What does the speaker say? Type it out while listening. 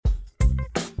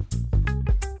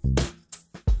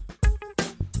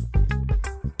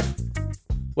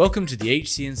Welcome to the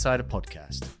HC Insider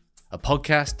Podcast, a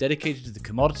podcast dedicated to the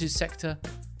commodities sector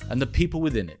and the people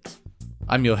within it.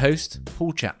 I'm your host,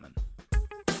 Paul Chapman.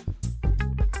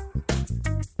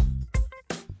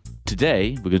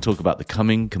 Today, we're going to talk about the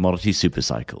coming commodity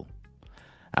supercycle.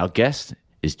 Our guest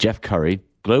is Jeff Currie,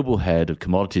 Global Head of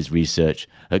Commodities Research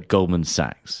at Goldman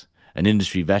Sachs. An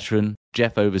industry veteran,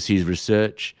 Jeff oversees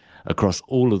research across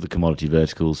all of the commodity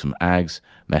verticals from ags,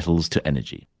 metals to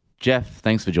energy. Jeff,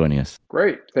 thanks for joining us.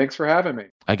 Great. Thanks for having me.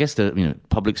 I guess the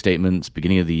public statements,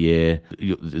 beginning of the year,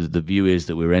 the view is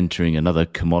that we're entering another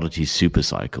commodity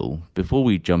supercycle. Before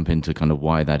we jump into kind of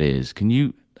why that is, can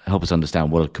you help us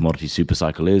understand what a commodity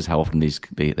supercycle is, how often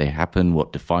they happen,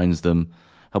 what defines them?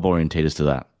 Help orientate us to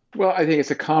that. Well, I think it's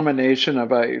a combination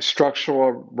of a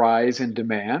structural rise in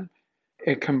demand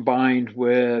and combined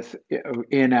with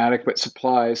inadequate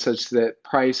supply such that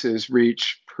prices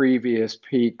reach previous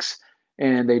peaks,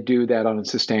 and they do that on a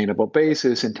sustainable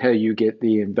basis until you get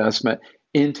the investment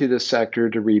into the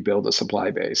sector to rebuild the supply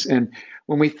base. And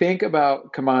when we think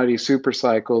about commodity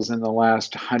supercycles in the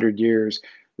last 100 years,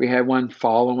 we had one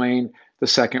following the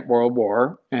Second World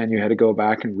War, and you had to go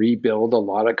back and rebuild a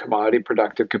lot of commodity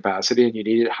productive capacity, and you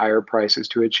needed higher prices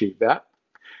to achieve that.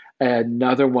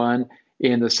 Another one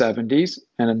in the 70s,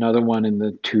 and another one in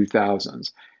the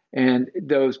 2000s. And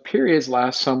those periods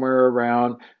last somewhere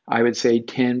around, I would say,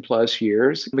 10 plus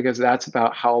years, because that's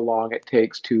about how long it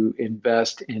takes to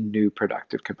invest in new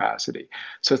productive capacity.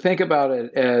 So think about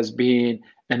it as being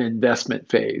an investment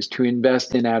phase, to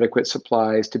invest in adequate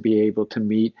supplies to be able to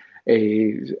meet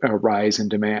a rise in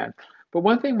demand. But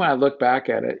one thing when I look back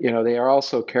at it, they are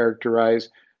also characterized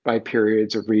by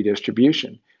periods of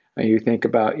redistribution. And you think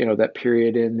about, that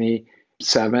period in the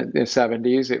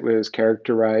 70s, it was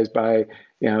characterized by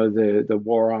the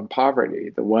war on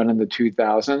poverty. The one in the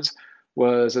 2000s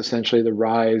was essentially the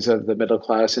rise of the middle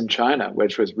class in China,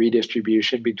 which was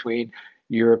redistribution between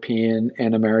European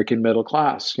and American middle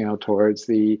class, towards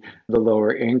the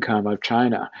lower income of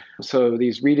China. So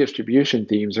these redistribution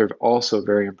themes are also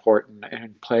very important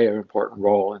and play an important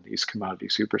role in these commodity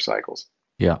supercycles.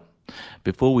 Yeah.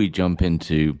 Before we jump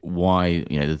into why,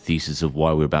 the thesis of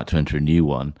why we're about to enter a new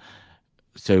one,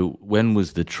 so when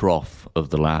was the trough of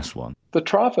the last one? The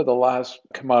trough of the last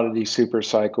commodity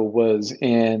supercycle was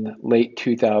in late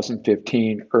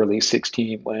 2015, early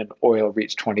 16, when oil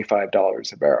reached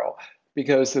 $25 a barrel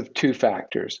because of two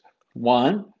factors.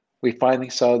 One, we finally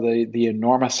saw the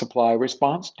enormous supply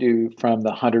response due from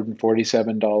the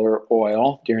 $147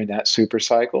 oil during that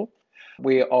supercycle.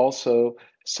 We also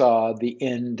saw the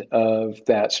end of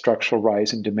that structural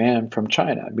rise in demand from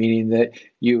China, meaning that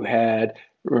you had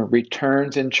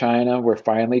returns in China were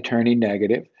finally turning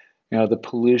negative. The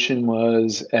pollution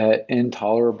was at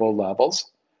intolerable levels.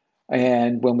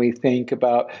 And when we think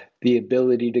about the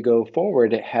ability to go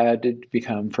forward, it had to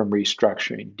become from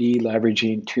restructuring,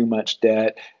 deleveraging too much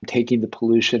debt, taking the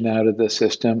pollution out of the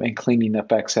system, and cleaning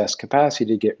up excess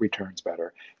capacity to get returns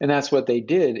better. And that's what they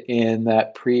did in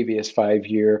that previous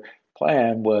 5-year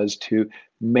plan, was to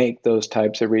make those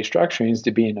types of restructurings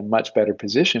to be in a much better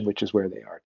position, which is where they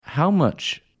are. How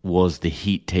much was the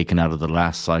heat taken out of the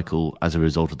last cycle as a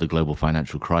result of the global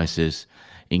financial crisis,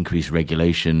 increased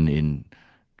regulation in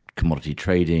commodity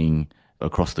trading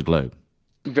across the globe?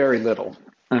 Very little.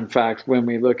 In fact, when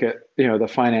we look at the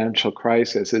financial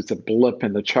crisis, it's a blip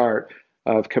in the chart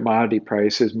of commodity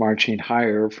prices marching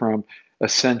higher from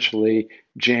essentially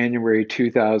January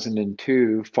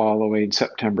 2002 following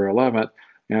September 11th,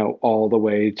 all the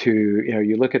way to,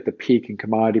 you look at the peak in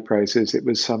commodity prices, it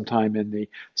was sometime in the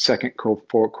second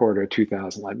quarter of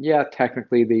 2011. Yeah,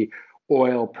 technically the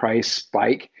oil price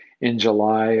spike in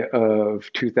July of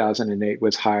 2008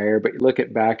 was higher, but you look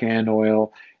at back-end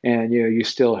oil and, you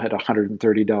still had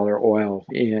 $130 oil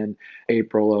in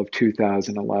April of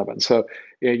 2011. So,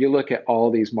 you look at all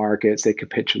these markets, they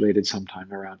capitulated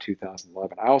sometime around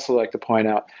 2011. I also like to point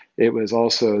out it was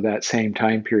also that same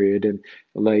time period in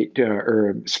late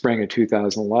or spring of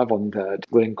 2011 that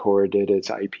Glencore did its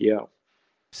IPO.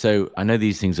 So I know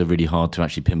these things are really hard to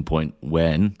actually pinpoint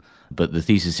when, but the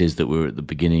thesis is that we're at the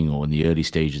beginning or in the early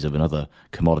stages of another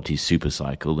commodity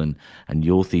supercycle, and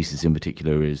your thesis in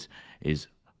particular is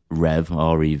REV,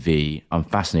 R-E-V. I'm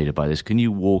fascinated by this. Can you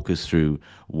walk us through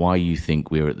why you think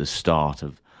we're at the start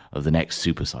of the next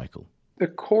supercycle? The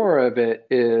core of it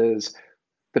is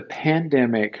the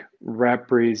pandemic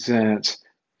represents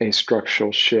a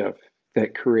structural shift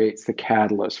that creates the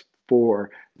catalyst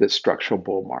for the structural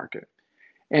bull market.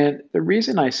 And the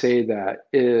reason I say that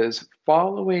is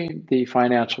following the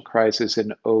financial crisis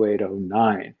in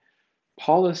 08-09,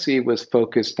 policy was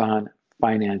focused on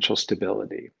financial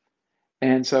stability.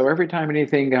 And so every time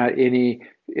anything got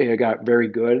very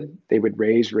good, they would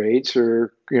raise rates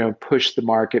or push the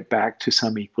market back to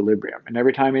some equilibrium. And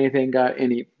every time anything got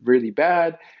any really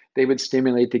bad, they would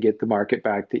stimulate to get the market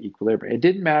back to equilibrium. It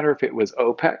didn't matter if it was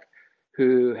OPEC,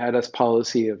 who had a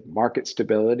policy of market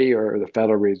stability, or the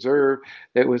Federal Reserve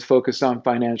that was focused on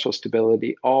financial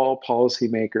stability. All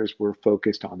policymakers were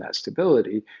focused on that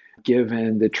stability,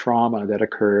 given the trauma that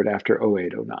occurred after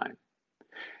 08, 09.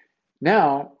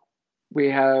 Now, we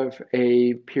have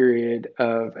a period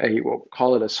of we'll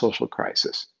call it a social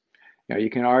crisis. You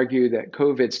can argue that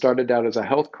COVID started out as a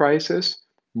health crisis,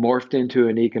 morphed into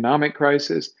an economic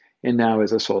crisis, and now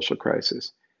is a social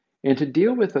crisis. And to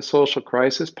deal with a social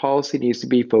crisis, policy needs to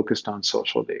be focused on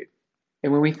social need.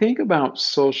 And when we think about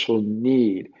social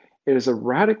need, it is a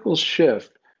radical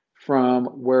shift from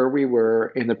where we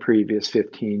were in the previous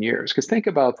 15 years. Because think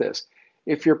about this.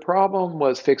 If your problem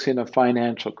was fixing a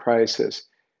financial crisis,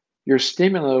 your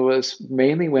stimulus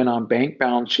mainly went on bank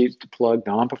balance sheets to plug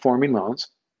non-performing loans,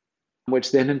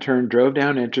 which then in turn drove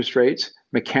down interest rates,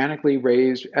 mechanically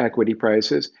raised equity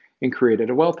prices, and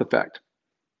created a wealth effect.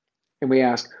 And we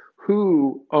ask,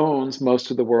 who owns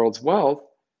most of the world's wealth?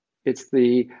 It's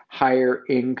the higher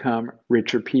income,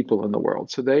 richer people in the world.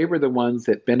 So they were the ones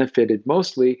that benefited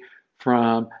mostly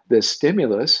from this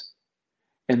stimulus,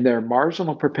 and their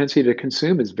marginal propensity to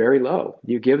consume is very low.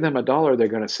 You give them $1, they're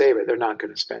going to save it, they're not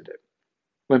going to spend it.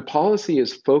 When policy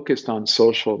is focused on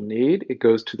social need, it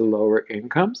goes to the lower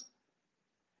incomes,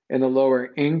 and the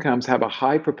lower incomes have a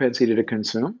high propensity to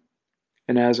consume.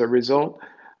 And as a result,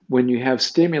 when you have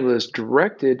stimulus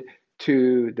directed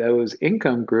to those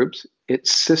income groups, it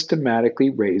systematically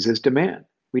raises demand.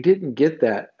 We didn't get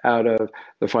that out of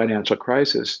the financial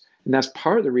crisis. And that's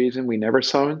part of the reason we never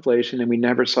saw inflation and we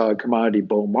never saw a commodity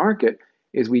bull market,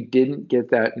 is we didn't get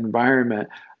that environment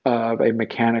of a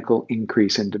mechanical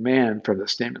increase in demand from the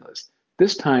stimulus.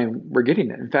 This time we're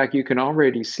getting it. In fact, you can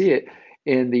already see it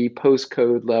in the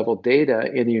postcode level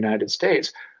data in the United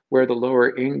States, where the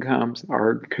lower incomes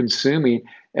are consuming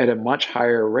at a much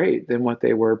higher rate than what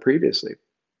they were previously.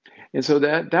 And so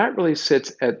that really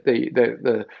sits at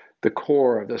the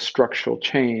core of the structural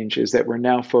change, is that we're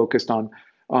now focused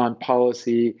on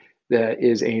policy that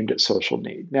is aimed at social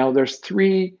need. Now, there's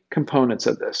three components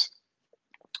of this.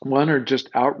 One are just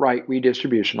outright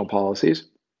redistributional policies.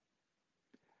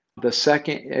 The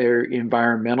second are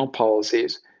environmental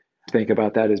policies. Think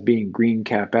about that as being green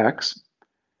capex.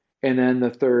 And then the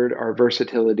third are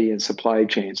versatility and supply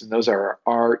chains, and those are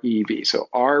REV. So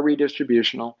R,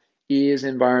 redistributional, E is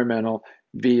environmental,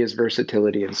 V is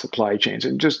versatility and supply chains.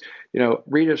 And just,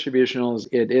 redistributional,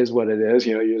 it is what it is.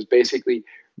 You're just basically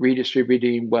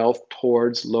redistributing wealth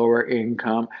towards lower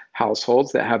income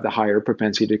households that have the higher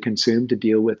propensity to consume to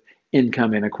deal with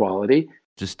income inequality.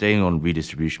 Just staying on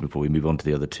redistribution before we move on to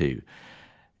the other two.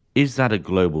 Is that a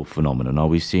global phenomenon? Are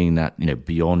we seeing that,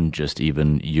 beyond just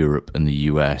even Europe and the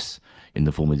US, in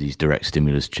the form of these direct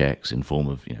stimulus checks, in form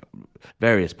of,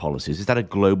 various policies? Is that a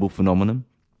global phenomenon?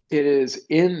 It is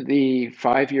in the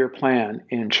 5-year plan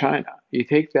in China. You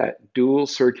take that dual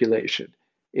circulation.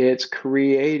 It's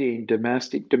creating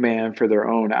domestic demand for their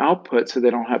own output so they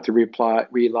don't have to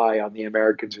rely on the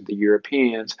Americans or the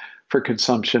Europeans for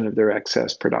consumption of their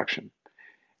excess production.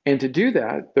 And to do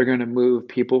that, they're going to move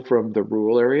people from the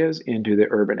rural areas into the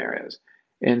urban areas.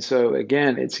 And so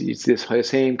again, it's this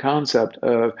same concept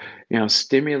of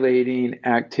stimulating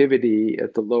activity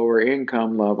at the lower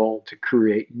income level to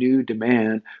create new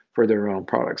demand for their own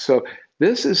products. So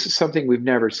this is something we've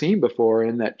never seen before,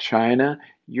 in that China,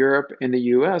 Europe, and the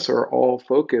US are all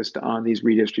focused on these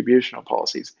redistributional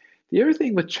policies. The other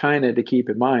thing with China to keep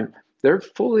in mind, they're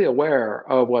fully aware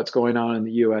of what's going on in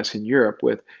the US and Europe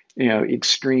with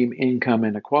extreme income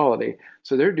inequality.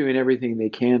 So they're doing everything they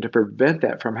can to prevent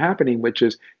that from happening, which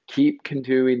is keep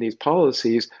continuing these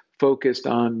policies focused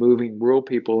on moving rural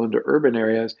people into urban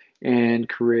areas and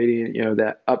creating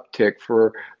that uptick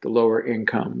for the lower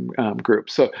income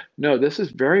groups. So no, this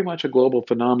is very much a global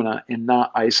phenomenon and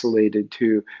not isolated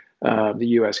to the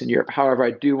US and Europe. However,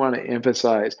 I do want to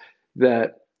emphasize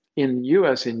that in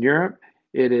US and Europe,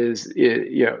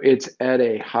 it's at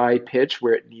a high pitch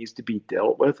where it needs to be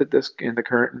dealt with in the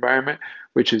current environment,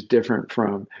 which is different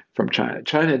from China.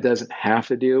 China doesn't have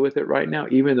to deal with it right now,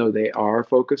 even though they are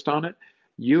focused on it.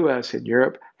 US and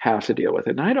Europe have to deal with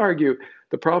it. And I'd argue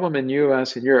the problem in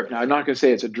US and Europe, now I'm not going to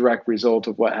say it's a direct result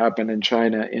of what happened in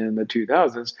China in the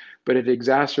 2000s, but it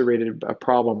exacerbated a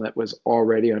problem that was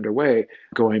already underway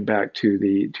going back to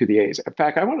the 80s. In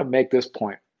fact, I want to make this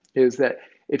point, is that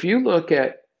if you look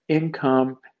at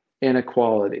income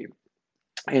inequality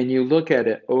and you look at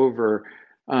it over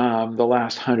the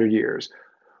last 100 years,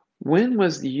 When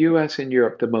was the US and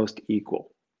Europe the most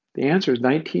equal? The answer is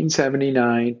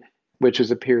 1979, which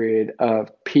is a period of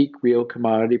peak real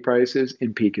commodity prices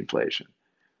and peak inflation.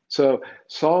 So,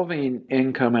 solving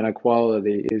income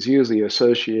inequality is usually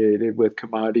associated with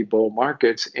commodity bull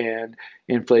markets and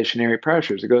inflationary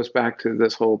pressures. It goes back to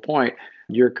this whole point.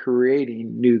 You're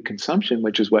creating new consumption,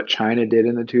 which is what China did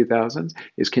in the 2000s,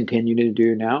 is continuing to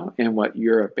do now, and what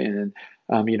Europe and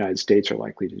the United States are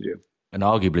likely to do. And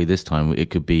arguably, this time it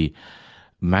could be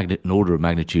an order of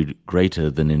magnitude greater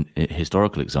than in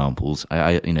historical examples.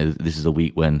 This is a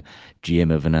week when GM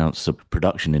have announced a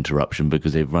production interruption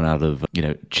because they've run out of,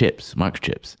 chips,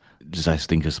 microchips. Just, I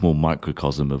think, a small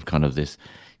microcosm of kind of this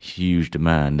huge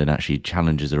demand and actually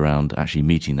challenges around actually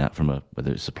meeting that from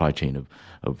whether it's supply chain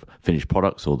of finished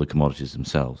products or the commodities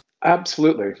themselves.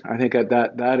 Absolutely. I think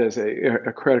that is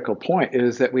a critical point,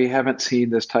 is that we haven't seen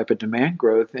this type of demand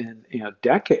growth in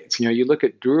decades. You look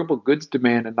at durable goods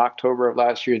demand in October of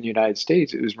last year in the United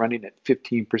States, it was running at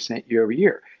 15% year over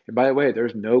year. And by the way,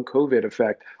 there's no COVID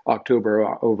effect October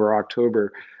over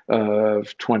October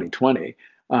of 2020,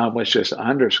 which just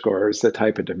underscores the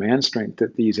type of demand strength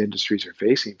that these industries are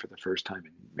facing for the first time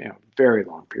in a very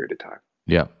long period of time.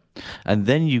 Yeah. And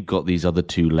then you've got these other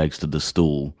two legs to the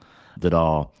stool that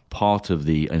are part of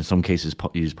in some cases,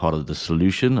 used part of the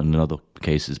solution, and in other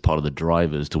cases, part of the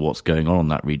drivers to what's going on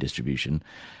that redistribution.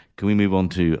 Can we move on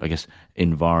to, I guess,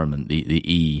 environment, the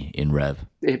E in REV?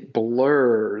 It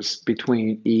blurs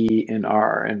between E and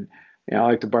R. And I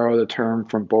like to borrow the term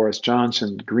from Boris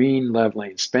Johnson, green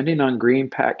leveling, spending on green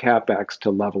capex to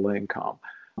level income.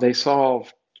 They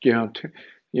solve,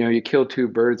 you kill two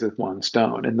birds with one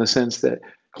stone, in the sense that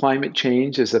climate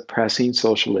change is a pressing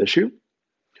social issue.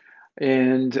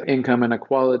 And income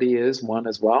inequality is one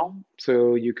as well.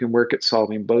 So you can work at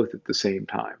solving both at the same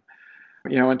time.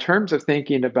 In terms of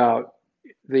thinking about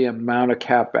the amount of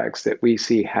capex that we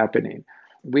see happening,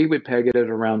 we would peg it at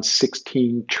around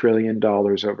 $16 trillion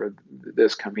over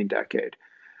this coming decade.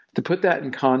 To put that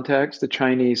in context, the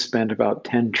Chinese spent about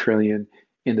 10 trillion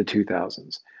in the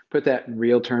 2000s. Put that in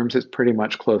real terms, it's pretty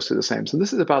much close to the same. So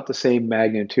this is about the same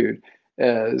magnitude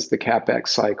as the capex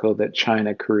cycle that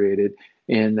China created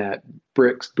in that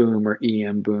BRICS boom or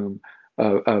EM boom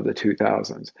of the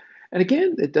 2000s. And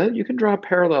again, you can draw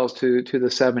parallels to the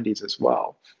 70s as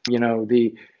well.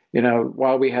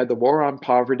 While we had the war on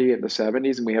poverty in the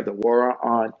 70s and we have the war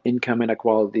on income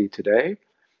inequality today,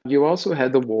 you also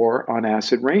had the war on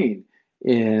acid rain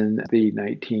in the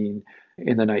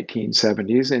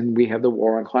 1970s, and we have the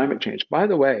war on climate change. By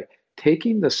the way,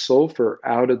 taking the sulfur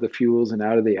out of the fuels and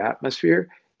out of the atmosphere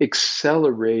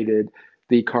accelerated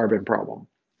the carbon problem.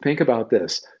 Think about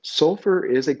this. Sulfur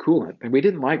is a coolant, and we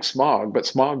didn't like smog, but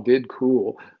smog did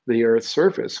cool the Earth's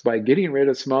surface. By getting rid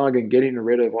of smog and getting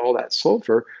rid of all that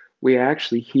sulfur, we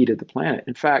actually heated the planet.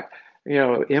 In fact,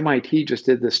 MIT just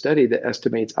did this study that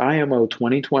estimates IMO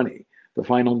 2020, the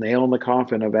final nail in the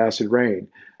coffin of acid rain,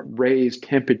 raised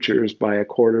temperatures by a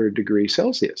quarter degree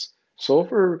Celsius.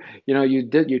 Sulfur,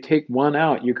 you take one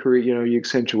out, you create, you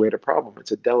accentuate a problem.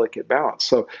 It's a delicate balance.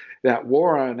 So that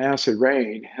war on acid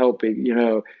rain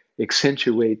helping,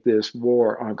 accentuate this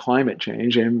war on climate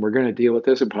change, and we're going to deal with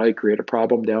this and probably create a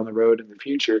problem down the road in the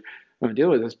future when we deal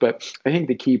with this. But I think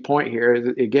the key point here is,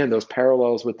 again, those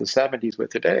parallels with the 70s with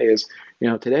today is,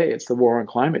 today it's the war on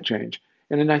climate change.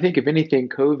 And then I think, if anything,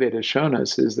 COVID has shown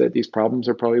us is that these problems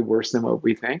are probably worse than what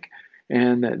we think,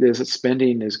 and that this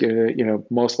spending is going to,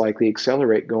 most likely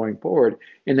accelerate going forward.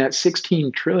 And that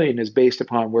 16 trillion is based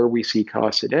upon where we see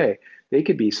costs today. They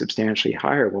could be substantially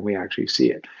higher when we actually see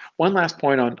it. One last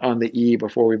point on the E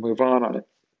before we move on it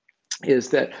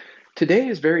is that today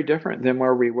is very different than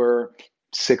where we were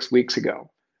 6 weeks ago.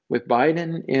 With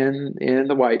Biden in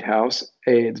the White House,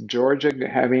 Georgia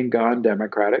having gone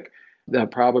Democratic, the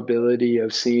probability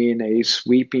of seeing a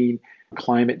sweeping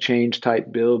climate change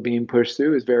type bill being pushed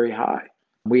through is very high.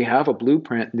 We have a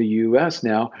blueprint in the US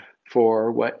now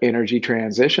for what energy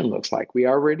transition looks like. We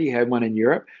already had one in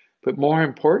Europe, but more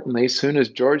importantly, as soon as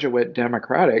Georgia went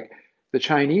Democratic, the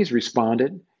Chinese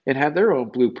responded and had their own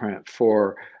blueprint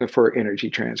for energy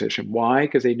transition. Why?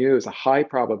 Because they knew it was a high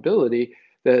probability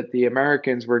that the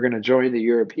Americans were going to join the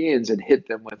Europeans and hit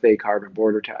them with a carbon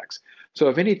border tax. So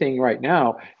if anything, right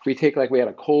now, if we take, like we had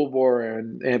a Cold War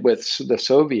and with the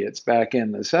Soviets back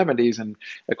in the 70s and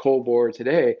a Cold War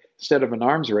today, instead of an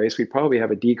arms race, we probably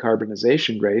have a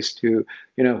decarbonization race to,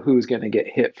 who's going to get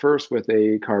hit first with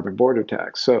a carbon border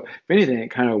tax. So if anything,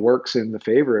 it kind of works in the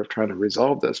favor of trying to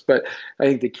resolve this. But I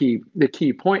think the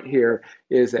key point here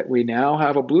is that we now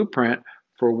have a blueprint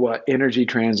for what energy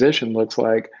transition looks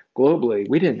like globally.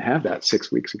 We didn't have that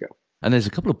 6 weeks ago. And there's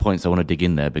a couple of points I want to dig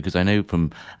in there because I know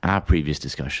from our previous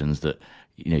discussions that,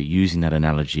 using that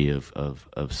analogy of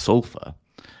sulfur,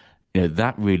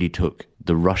 that really took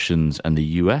the Russians and the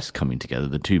US coming together,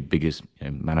 the two biggest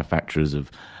manufacturers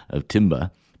of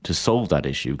timber, to solve that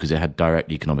issue because it had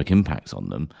direct economic impacts on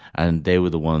them, and they were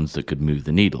the ones that could move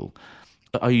the needle.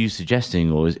 Are you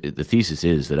suggesting, or the thesis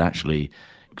is that actually,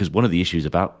 because one of the issues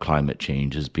about climate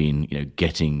change has been,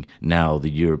 getting now the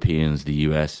Europeans, the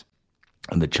US,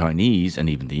 and the Chinese, and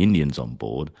even the Indians on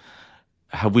board,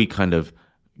 have we kind of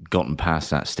gotten past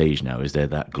that stage now? Is there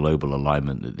that global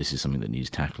alignment that this is something that needs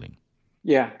tackling?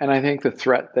 Yeah, and I think the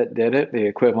threat that did it, the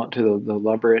equivalent to the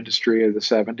lumber industry of the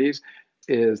 70s,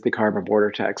 is the carbon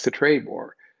border tax, the trade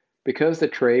war. Because the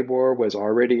trade war was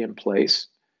already in place,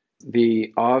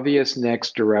 the obvious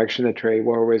next direction the trade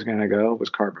war was going to go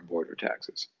was carbon border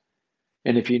taxes.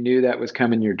 And if you knew that was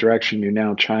coming your direction, you're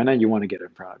now China, you want to get in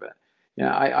front of it.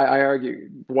 Yeah, I argue,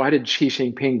 why did Xi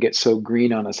Jinping get so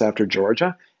green on us after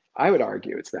Georgia? I would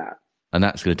argue it's that. And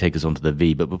that's going to take us on to the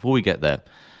V. But before we get there,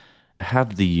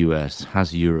 have the US,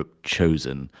 has Europe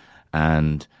chosen?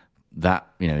 And that,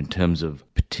 in terms of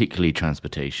particularly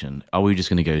transportation, are we just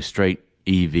going to go straight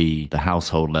EV, the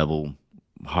household level,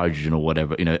 hydrogen or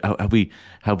whatever?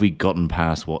 Have we gotten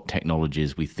past what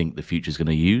technologies we think the future is going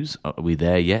to use? Are we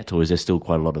there yet? Or is there still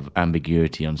quite a lot of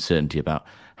ambiguity, uncertainty about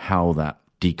how that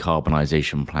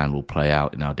decarbonization plan will play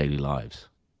out in our daily lives?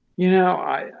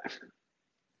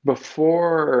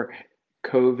 Before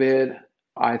COVID,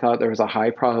 I thought there was a high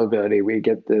probability we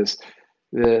get this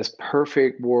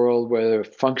perfect world where a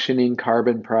functioning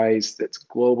carbon price that's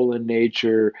global in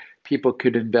nature, people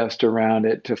could invest around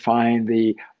it to find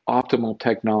the optimal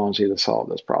technology to solve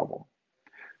this problem.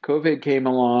 COVID came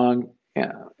along,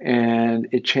 and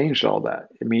it changed all that.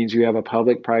 It means you have a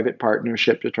public-private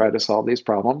partnership to try to solve these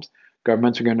problems.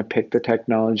 Governments are going to pick the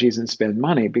technologies and spend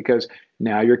money because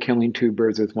now you're killing two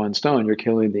birds with one stone. You're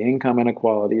killing the income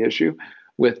inequality issue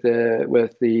with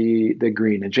the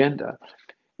green agenda.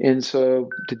 And so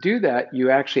to do that,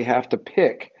 you actually have to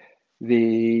pick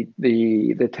the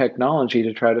technology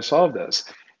to try to solve this.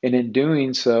 And in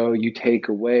doing so, you take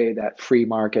away that free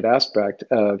market aspect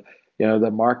of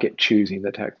the market choosing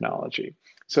the technology.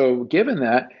 So given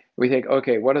that, we think,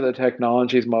 okay, what are the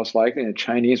technologies most likely? And the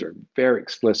Chinese are very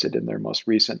explicit in their most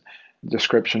recent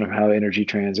description of how energy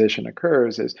transition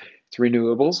occurs is it's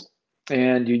renewables.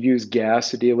 And you use gas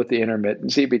to deal with the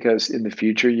intermittency because in the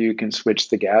future you can switch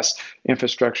the gas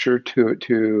infrastructure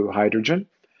to hydrogen.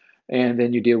 And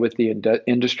then you deal with the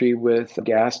industry with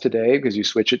gas today because you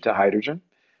switch it to hydrogen.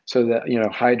 So that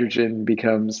hydrogen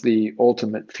becomes the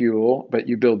ultimate fuel, but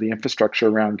you build the infrastructure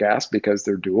around gas because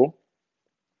they're dual.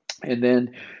 And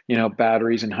then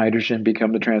batteries and hydrogen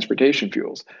become the transportation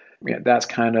fuels. That's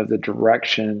kind of the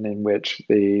direction in which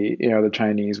the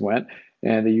Chinese went,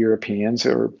 and the Europeans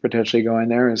are potentially going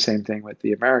there, and same thing with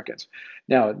the Americans.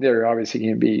 Now there obviously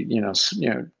can be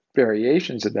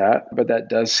variations of that, but that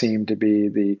does seem to be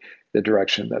the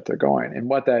direction that they're going. And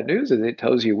what that news is, it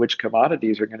tells you which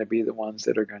commodities are going to be the ones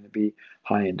that are going to be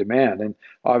high in demand. And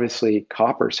obviously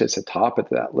copper sits atop of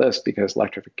that list because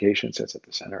electrification sits at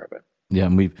the center of it. Yeah,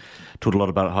 and we've talked a lot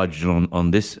about hydrogen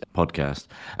on this podcast.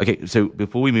 Okay, so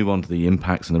before we move on to the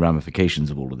impacts and the ramifications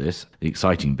of all of this, the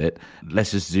exciting bit,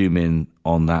 let's just zoom in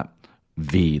on that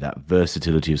V, that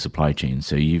versatility of supply chain.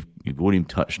 So you've already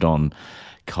touched on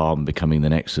carbon becoming the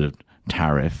next sort of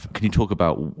tariff. Can you talk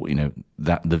about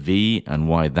that the V and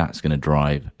why that's going to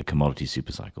drive a commodity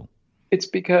supercycle? It's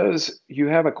because you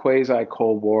have a quasi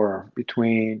Cold War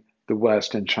between the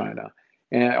West and China.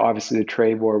 And obviously, the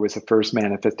trade war was the first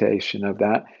manifestation of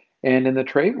that. And in the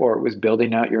trade war, it was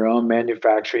building out your own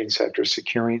manufacturing sector,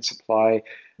 securing supply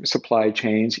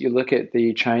chains. You look at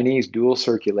the Chinese dual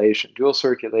circulation. Dual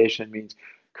circulation means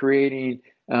creating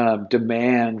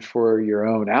demand for your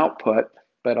own output,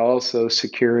 but also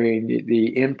securing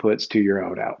the inputs to your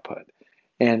own output.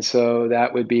 And so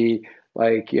that would be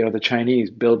like, the Chinese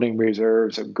building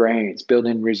reserves of grains,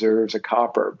 building reserves of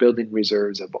copper, building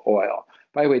reserves of oil.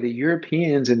 By the way, the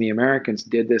Europeans and the Americans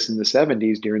did this in the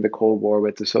 70s during the Cold War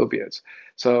with the Soviets.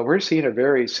 So we're seeing a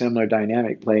very similar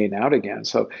dynamic playing out again.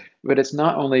 But it's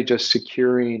not only just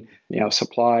securing,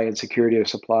 supply and security of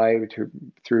supply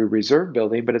through reserve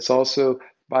building, but it's also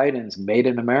Biden's Made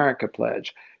in America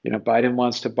pledge. Biden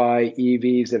wants to buy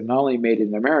EVs that are not only made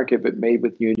in America, but made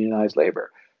with unionized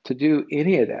labor. To do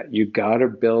any of that, you've got to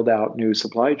build out new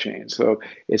supply chains. So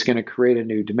it's going to create a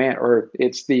new demand, or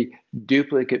it's the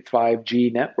duplicate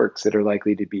 5G networks that are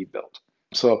likely to be built.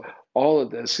 So all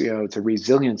of this, it's a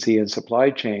resiliency in supply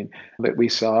chain that we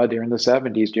saw during the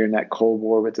 70s, during that Cold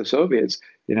War with the Soviets,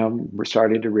 we're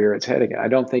starting to rear its head again. I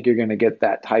don't think you're going to get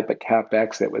that type of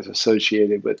capex that was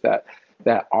associated with that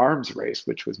arms race,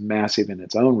 which was massive in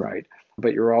its own right.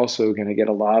 But you're also going to get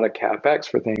a lot of capex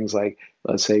for things like,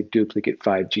 let's say, duplicate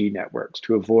 5G networks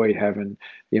to avoid having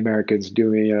the Americans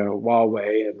doing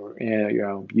Huawei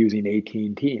and using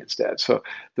AT&T instead. So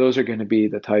those are going to be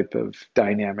the type of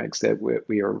dynamics that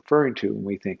we are referring to when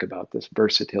we think about this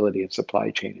versatility of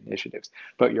supply chain initiatives.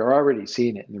 But you're already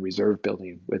seeing it in the reserve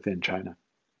building within China.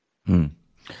 Hmm.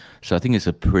 So I think it's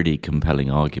a pretty compelling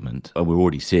argument. We're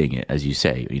already seeing it, as you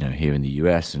say, here in the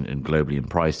US and globally in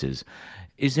prices.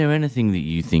 Is there anything that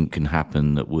you think can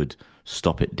happen that would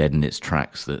stop it dead in its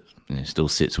tracks that still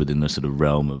sits within the sort of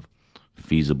realm of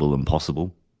feasible and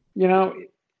possible?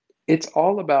 It's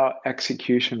all about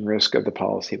execution risk of the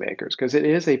policymakers because it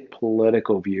is a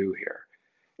political view here.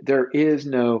 There is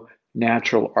no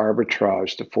natural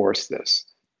arbitrage to force this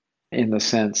in the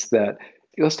sense that,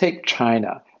 let's take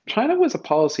China. China was a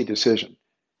policy decision.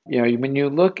 When you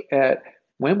look at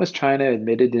when was China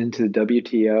admitted into the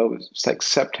WTO, it's like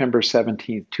September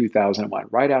 17th, 2001,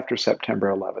 right after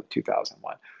September 11th,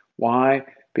 2001. Why?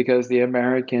 Because the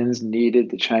Americans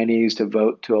needed the Chinese to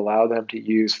vote to allow them to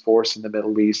use force in the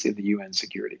Middle East in the UN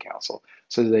Security Council.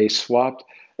 So they swapped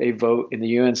a vote in the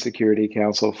UN Security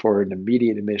Council for an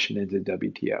immediate admission into the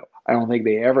WTO. I don't think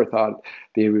they ever thought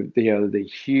the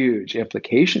huge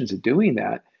implications of doing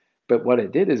that. But what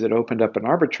it did is it opened up an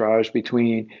arbitrage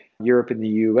between Europe and the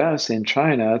US and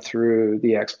China through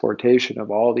the exportation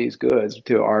of all these goods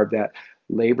to arb that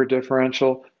labor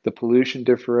differential, the pollution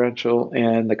differential,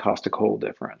 and the cost of coal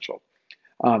differential.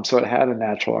 So it had a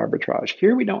natural arbitrage.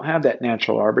 Here we don't have that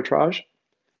natural arbitrage.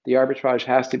 The arbitrage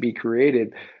has to be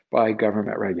created by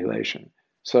government regulation.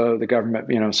 So the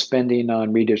government, spending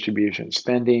on redistribution,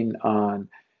 spending on,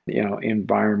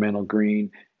 environmental green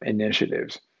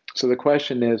initiatives. So the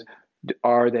question is,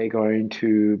 are they going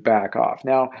to back off?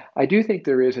 Now, I do think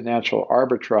there is a natural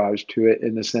arbitrage to it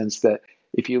in the sense that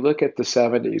if you look at the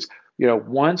 70s,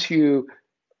 once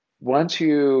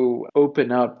you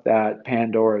open up that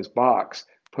Pandora's box,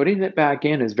 putting it back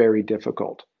in is very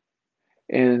difficult.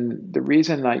 And the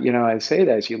reason that I say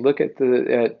that is you look at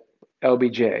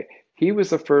LBJ. He was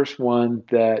the first one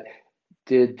that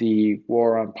did the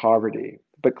war on poverty,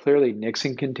 but clearly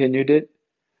Nixon continued it,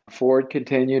 Ford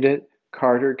continued it,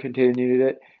 Carter continued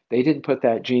it. They didn't put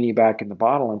that genie back in the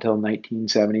bottle until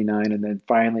 1979, and then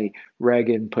finally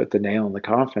Reagan put the nail in the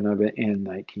coffin of it in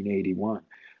 1981.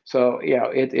 So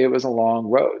it was a long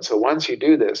road. So once you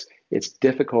do this, it's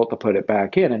difficult to put it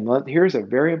back in. And here's a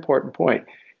very important point.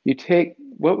 You take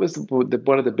what was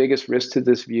one of the biggest risks to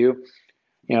this view,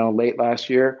 late last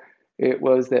year, it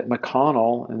was that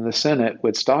McConnell in the Senate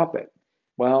would stop it.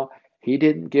 Well, he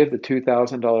didn't give the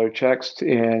 $2,000 checks,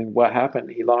 and what happened?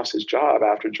 He lost his job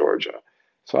after Georgia.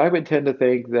 So I would tend to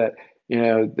think that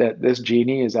that this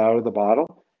genie is out of the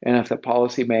bottle, and if the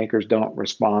policymakers don't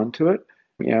respond to it,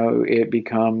 it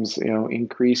becomes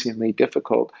increasingly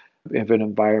difficult of an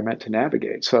environment to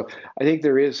navigate. So I think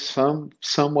there is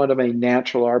somewhat of a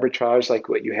natural arbitrage like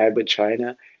what you had with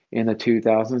China in the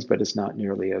 2000s, but it's not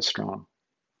nearly as strong.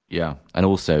 Yeah, and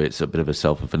also it's a bit of a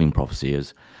self-fulfilling prophecy,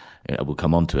 as we'll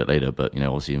come on to it later, but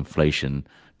obviously inflation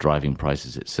driving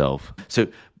prices itself. So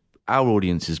our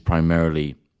audience is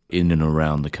primarily in and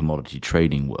around the commodity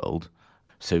trading world.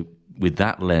 So with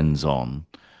that lens on,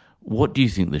 what do you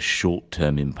think the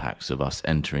short-term impacts of us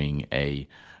entering a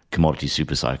commodity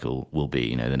supercycle will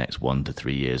be, the next 1 to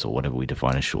 3 years or whatever we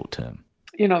define as short-term?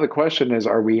 The question is,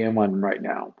 are we in one right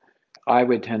now? I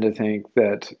would tend to think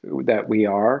that we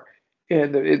are.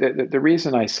 And the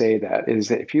reason I say that is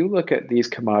that if you look at these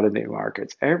commodity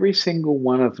markets, every single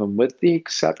one of them, with the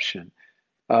exception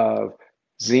of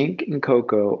zinc and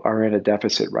cocoa, are in a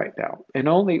deficit right now. And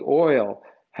only oil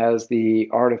has the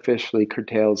artificially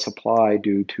curtailed supply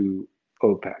due to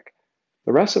OPEC.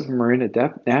 The rest of them are in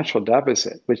a natural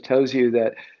deficit, which tells you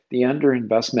that the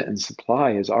underinvestment in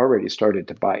supply has already started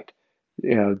to bite,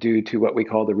 due to what we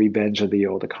call the revenge of the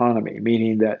old economy,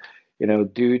 meaning that,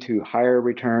 due to higher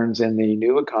returns in the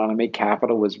new economy,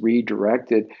 capital was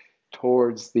redirected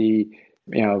towards the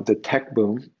tech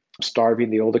boom,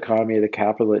 starving the old economy of the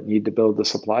capital that need to build the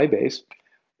supply base.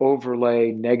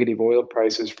 Overlay negative oil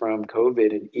prices from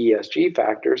COVID and ESG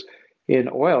factors. In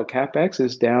oil, capex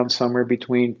is down somewhere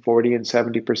between 40 and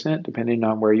 70%, depending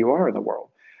on where you are in the world.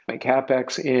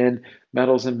 Capex in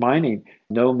metals and mining,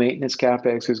 no maintenance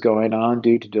capex is going on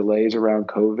due to delays around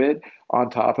COVID, on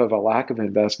top of a lack of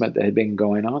investment that had been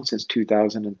going on since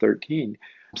 2013.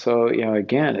 So,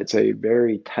 again, it's a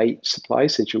very tight supply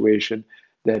situation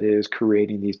that is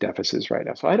creating these deficits right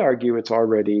now. So I'd argue it's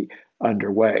already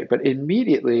underway. But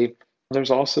immediately,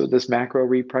 there's also this macro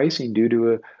repricing due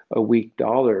to a weak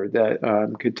dollar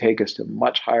that could take us to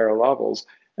much higher levels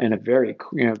in a very,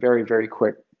 very, very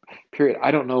quick period.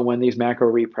 I don't know when these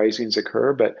macro repricings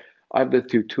occur, but I've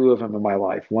lived through two of them in my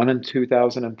life, one in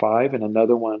 2005 and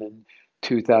another one in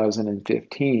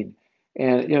 2015.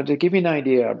 And, to give you an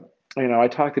idea, I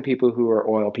talk to people who are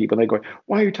oil people, and they go,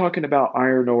 why are you talking about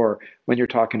iron ore when you're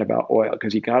talking about oil?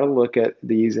 Because you got to look at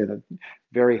these in a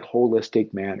very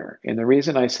holistic manner. And the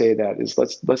reason I say that is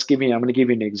I'm going to give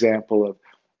you an example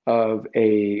of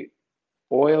a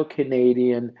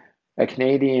Canadian,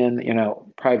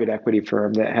 private equity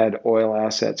firm that had oil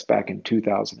assets back in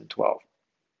 2012.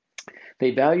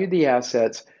 They valued the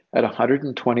assets at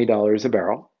 $120 a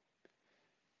barrel,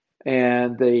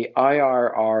 and the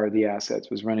IRR of the assets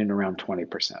was running around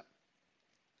 20%.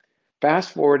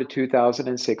 Fast forward to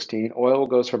 2016, oil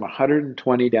goes from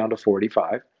 120 down to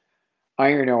 45.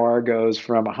 Iron ore goes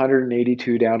from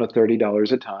 182 down to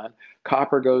 $30 a ton.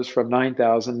 Copper goes from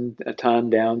 9,000 a ton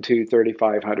down to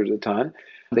 3,500 a ton.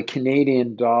 The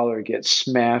Canadian dollar gets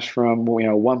smashed from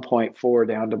 1.4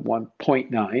 down to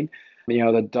 1.9.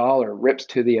 The dollar rips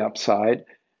to the upside,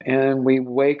 and we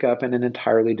wake up in an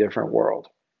entirely different world.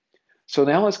 So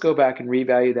now let's go back and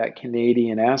revalue that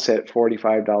Canadian asset,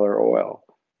 $45 oil.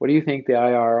 What do you think the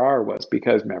IRR was?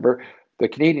 Because remember, the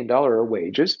Canadian dollar are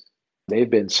wages. They've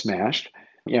been smashed.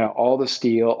 All the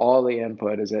steel, all the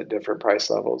input is at different price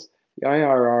levels. The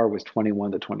IRR was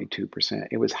 21 to 22%.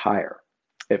 It was higher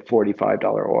at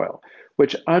 $45 oil,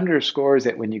 which underscores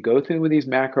that when you go through with these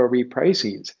macro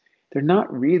repricings, they're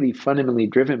not really fundamentally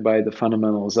driven by the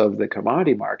fundamentals of the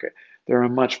commodity market. They're a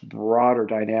much broader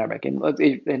dynamic.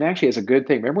 And actually, it's a good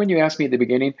thing. Remember when you asked me at the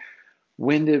beginning,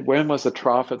 when was the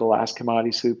trough of the last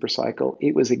commodity super cycle?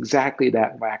 It was exactly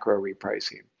that macro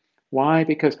repricing. Why?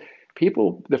 Because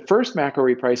the first macro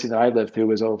repricing that I lived through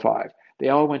was '05. They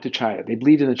all went to China. They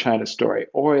believed in the China story.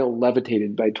 Oil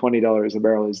levitated by $20 a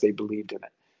barrel as they believed in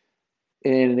it.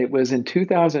 And it was in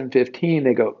 2015,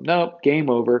 they go, nope,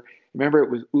 game over. Remember, it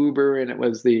was Uber and it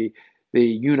was the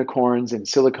unicorns in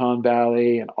Silicon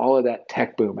Valley and all of that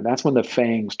tech boom. And that's when the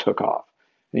FANGs took off.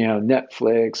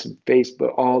 Netflix and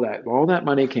Facebook, all that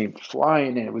money came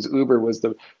flying in. It was Uber was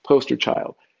the poster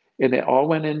child. And it all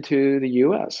went into the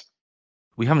US.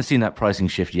 We haven't seen that pricing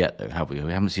shift yet, though, have we?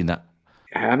 We haven't seen that.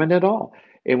 Haven't at all.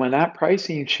 And when that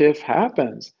pricing shift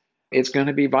happens, it's going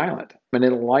to be violent. And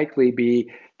it'll likely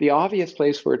be the obvious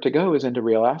place for it to go is into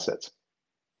real assets,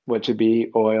 which would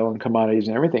be oil and commodities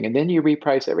and everything. And then you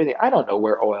reprice everything. I don't know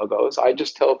where oil goes. I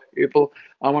just tell people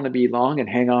I want to be long and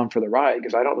hang on for the ride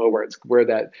because I don't know where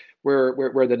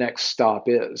the next stop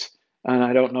is. And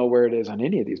I don't know where it is on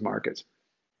any of these markets.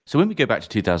 So when we go back to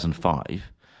 2005,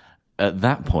 at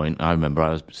that point, I remember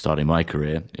I was starting my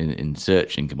career in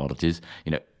searching commodities.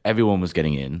 Everyone was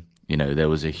getting in. There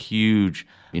was a huge,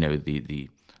 the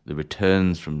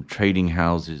returns from trading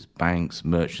houses, banks,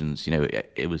 merchants.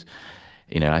 It was,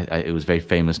 it was very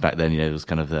famous back then. It was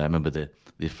kind of, I remember the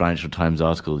Financial Times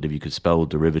article that if you could spell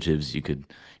derivatives, you could,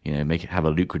 have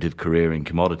a lucrative career in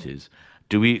commodities.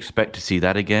 Do we expect to see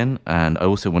that again? And I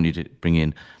also want you to bring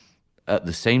in, at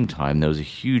the same time, there was a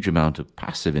huge amount of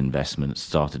passive investment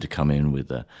started to come in with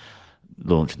the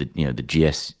launch of the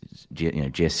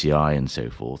GSCI and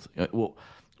so forth.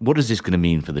 What is this going to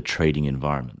mean for the trading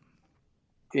environment?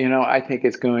 I think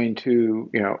it's going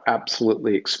to,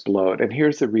 absolutely explode. And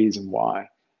here's the reason why,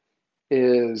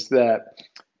 is that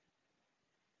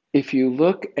if you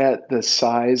look at the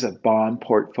size of bond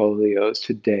portfolios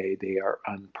today, they are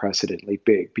unprecedentedly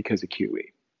big because of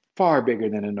QE. Far bigger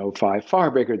than in '05,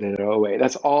 far bigger than in '08.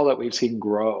 That's all that we've seen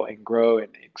grow and grow in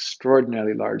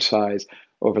extraordinarily large size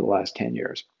over the last 10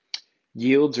 years.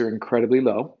 Yields are incredibly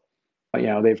low.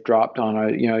 They've dropped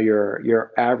on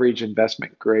your average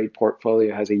investment grade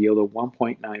portfolio has a yield of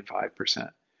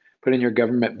 1.95%. Put in your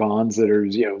government bonds that are,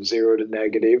 zero to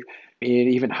negative. And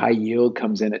even high yield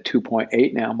comes in at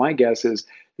 2.8 now. My guess is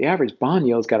the average bond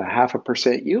yield's got a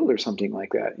 0.5% yield or something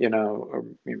like that, or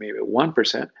maybe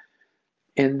 1%.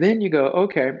 And then you go,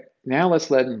 okay, now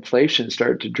let's let inflation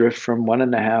start to drift from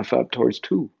 1.5 up towards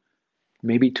 2,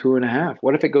 maybe 2.5.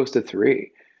 What if it goes to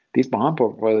 3? These bond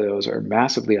portfolios are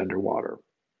massively underwater.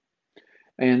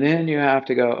 And then you have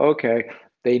to go, okay,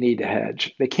 they need to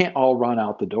hedge. They can't all run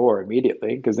out the door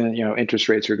immediately because then, interest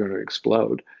rates are going to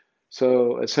explode.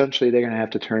 So essentially, they're going to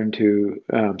have to turn to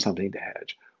something to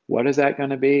hedge. What is that going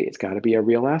to be? It's got to be a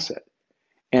real asset.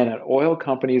 And oil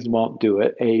companies won't do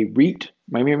it. A REIT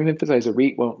I mean, emphasize a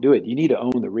REIT won't do it. You need to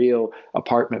own the real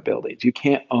apartment buildings. You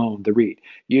can't own the REIT.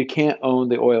 You can't own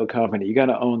the oil company. You got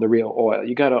to own the real oil.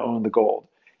 You got to own the gold.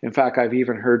 In fact, I've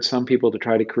even heard some people to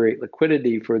try to create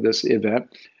liquidity for this event,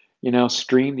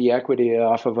 stream the equity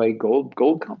off of a gold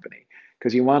company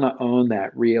because you want to own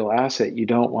that real asset. You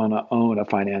don't want to own a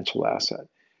financial asset.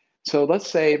 So let's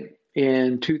say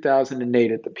in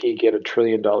 2008 at the peak, you had $1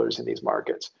 trillion in these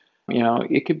markets.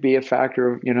 It could be a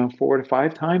factor of 4 to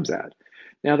 5 times that.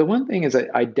 Now, the one thing is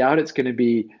I doubt it's going to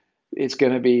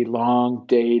be long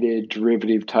dated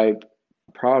derivative type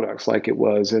products like it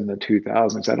was in the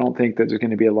 2000s. I don't think that there's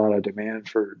going to be a lot of demand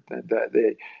for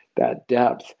that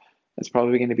depth. It's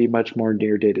probably going to be much more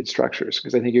near dated structures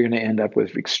because I think you're going to end up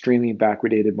with extremely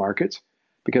backwardated markets.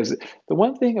 Because the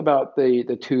one thing about the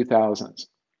 2000s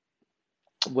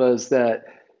was that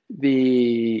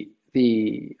the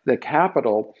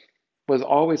capital was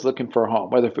always looking for a home,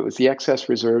 whether if it was the excess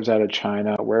reserves out of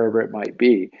China, wherever it might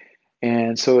be.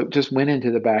 And so it just went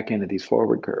into the back end of these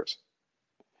forward curves.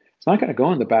 It's not going to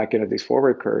go in the back end of these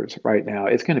forward curves right now.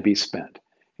 It's going to be spent.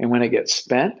 And when it gets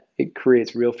spent, it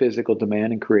creates real physical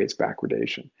demand and creates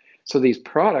backwardation. So these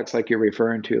products, like you're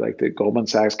referring to, like the Goldman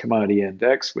Sachs Commodity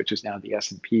Index, which is now the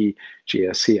S&P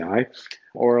GSCI,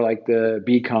 or like the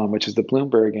BCOM, which is the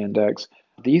Bloomberg Index,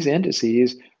 these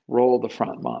indices roll the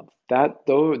front month. That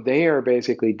though they are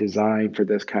basically designed for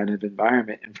this kind of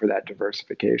environment and for that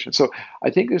diversification. So I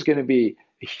think there's going to be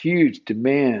a huge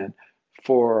demand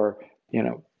for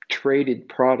traded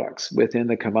products within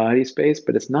the commodity space,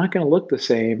 but it's not going to look the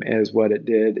same as what it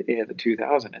did in the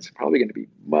 2000s. It's probably going to be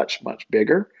much, much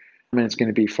bigger. I mean, it's going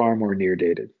to be far more near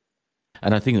dated.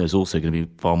 And I think there's also going to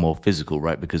be far more physical,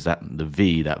 right? Because that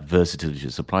versatility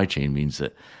of supply chain means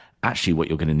that actually what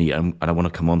you're going to need, and I want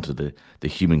to come on to the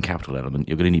human capital element,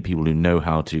 you're going to need people who know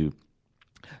how to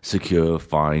secure,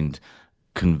 find,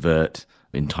 convert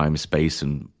in time, space,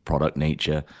 and product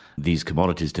nature these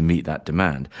commodities to meet that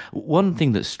demand. One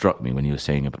thing that struck me when you were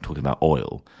talking about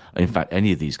oil, in fact,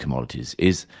 any of these commodities,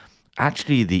 is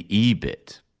actually the E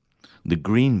bit, the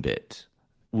green bit,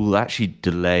 will actually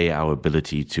delay our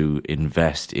ability to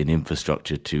invest in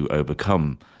infrastructure to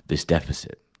overcome this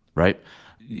deficit, right?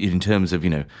 In terms of,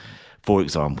 for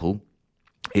example,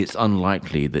 it's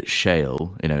unlikely that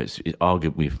shale, it's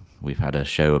arguably we've had a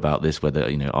show about this, whether,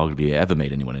 arguably it ever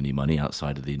made anyone any money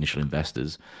outside of the initial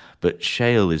investors, but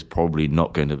shale is probably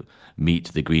not going to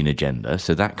meet the green agenda,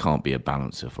 so that can't be a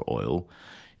balancer for oil.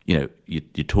 You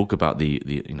talk about the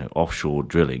offshore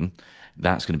drilling,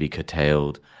 that's going to be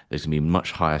curtailed. There's going to be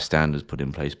much higher standards put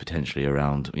in place potentially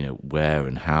around, where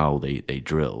and how they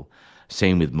drill.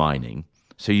 Same with mining.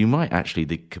 So you might actually,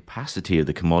 the capacity of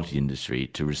the commodity industry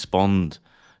to respond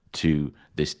to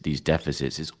these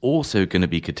deficits is also going to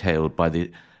be curtailed by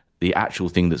the actual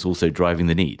thing that's also driving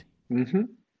the need. Mm-hmm.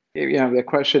 The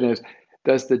question is,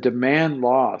 does the demand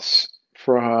loss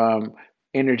from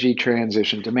energy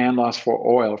transition, demand loss for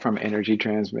oil from energy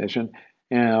transmission,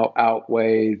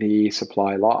 outweigh the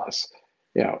supply loss?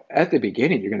 At the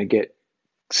beginning, you're going to get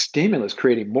stimulus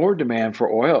creating more demand for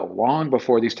oil long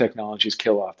before these technologies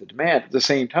kill off the demand. At the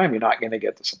same time, you're not going to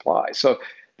get the supply. So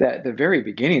that at the very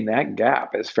beginning, that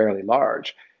gap is fairly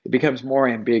large. It becomes more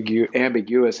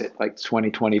ambiguous at like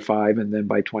 2025 and then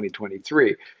by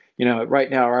 2023. Right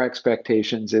now our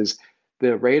expectations is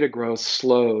the rate of growth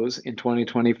slows in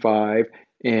 2025,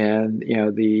 and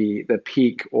the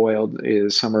peak oil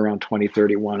is somewhere around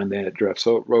 2031, and then it drifts.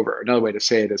 So Rover, another way to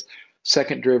say it is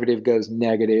second derivative goes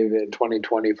negative in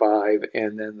 2025,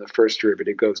 and then the first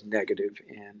derivative goes negative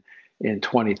in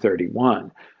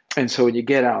 2031. And so when you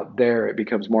get out there, it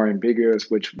becomes more ambiguous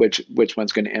which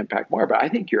one's going to impact more. But I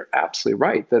think you're absolutely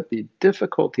right that the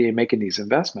difficulty in making these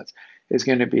investments is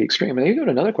going to be extreme. And then you go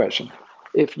to another question.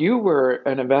 If you were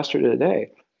an investor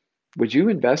today, would you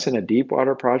invest in a deep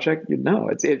water project? No,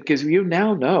 it's because you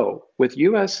now know with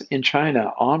U.S. and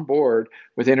China on board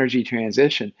with energy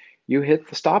transition, you hit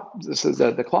the stop. This is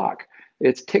the clock.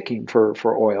 It's ticking for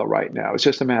oil right now. It's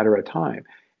just a matter of time.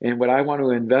 And would I want to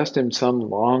invest in some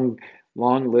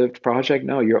long-lived project?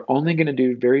 No, you're only going to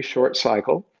do very short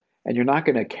cycle, and you're not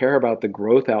going to care about the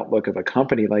growth outlook of a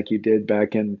company like you did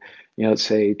back in,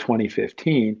 say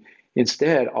 2015.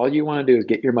 Instead, all you want to do is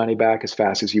get your money back as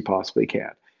fast as you possibly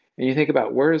can. And you think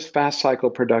about where does fast cycle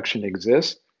production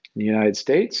exist? In the United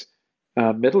States,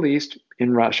 Middle East,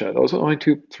 in Russia. Those are the only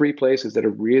three places that are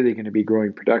really going to be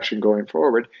growing production going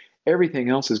forward. Everything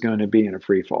else is going to be in a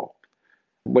free fall,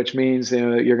 which means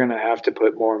you're going to have to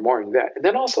put more and more in that. And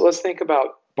then also let's think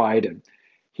about Biden.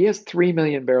 He has 3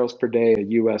 million barrels per day of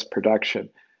U.S. production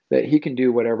that he can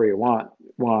do whatever he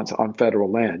wants on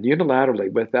federal land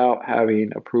unilaterally without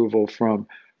having approval from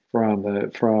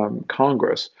from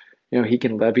Congress. He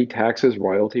can levy taxes,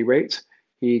 royalty rates.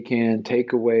 He can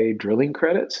take away drilling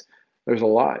credits. There's a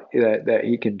lot that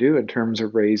he can do in terms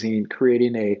of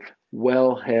creating a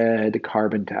wellhead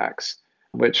carbon tax,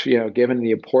 which, given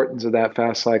the importance of that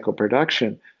fast cycle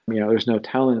production, there's no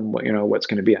telling what's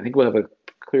going to be. I think we'll have a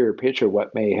clearer picture of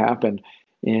what may happen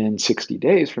in 60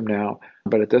 days from now.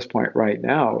 But at this point right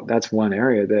now, that's one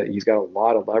area that he's got a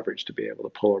lot of leverage to be able to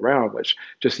pull around, which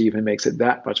just even makes it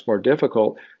that much more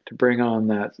difficult to bring on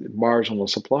that marginal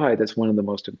supply that's one of the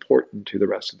most important to the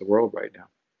rest of the world right now.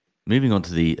 Moving on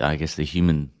to the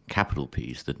human capital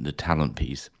piece, the talent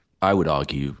piece, I would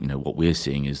argue, what we're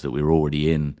seeing is that we're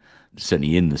already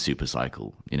certainly in the super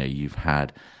cycle. You've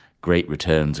had great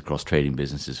returns across trading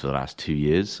businesses for the last 2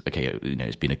 years. Okay,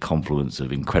 it's been a confluence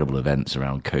of incredible events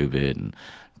around COVID and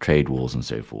trade wars and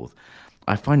so forth.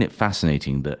 I find it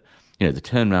fascinating that, the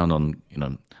turnaround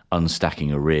on,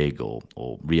 unstacking a rig or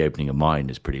reopening a mine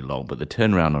is pretty long, but the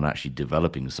turnaround on actually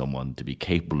developing someone to be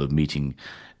capable of meeting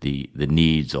the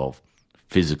needs of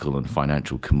physical and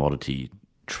financial commodity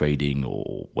trading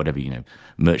or whatever,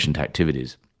 merchant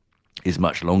activities is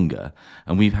much longer.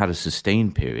 And we've had a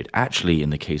sustained period, actually in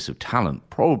the case of talent,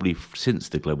 probably since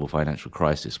the global financial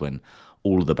crisis, when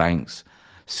all of the banks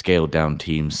scaled down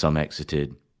teams, some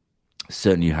exited.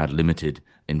 Certainly you had limited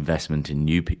investment in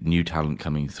new talent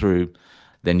coming through.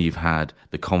 Then you've had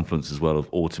the confluence as well of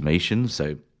automation.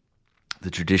 So the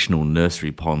traditional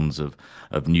nursery ponds of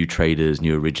new traders,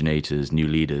 new originators, new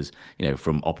leaders,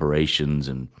 from operations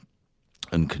and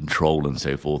control and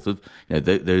so forth.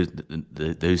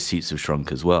 Those seats have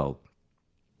shrunk as well.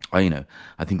 I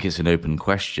think it's an open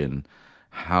question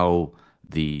how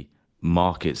the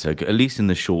markets, at least in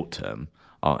the short term,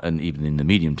 and even in the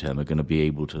medium term, are going to be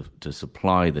able to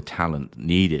supply the talent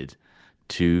needed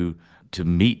to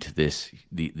meet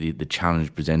the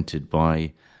challenge presented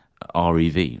by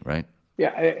REV, right? Yeah,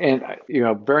 and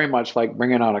very much like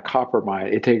bringing on a copper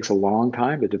mine, it takes a long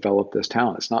time to develop this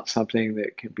talent. It's not something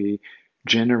that can be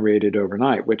generated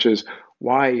overnight, which is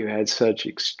why you had such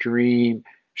extreme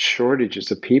shortages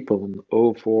of people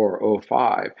in 04,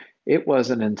 05. It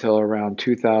wasn't until around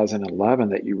 2011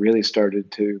 that you really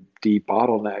started to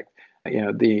debottleneck,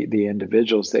 the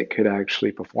individuals that could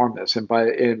actually perform this. And by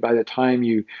the time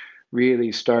you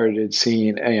really started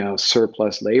seeing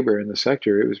surplus labor in the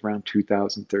sector, it was around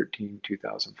 2013,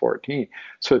 2014.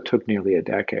 So it took nearly a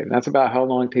decade. And that's about how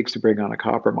long it takes to bring on a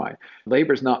copper mine.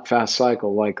 Labor is not fast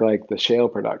cycle like the shale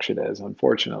production is,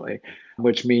 unfortunately,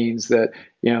 which means that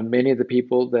many of the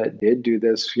people that did do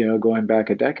this, going back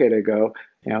a decade ago,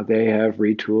 they have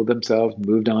retooled themselves,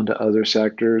 moved on to other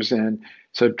sectors. And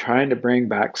so trying to bring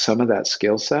back some of that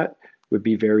skill set would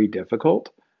be very difficult,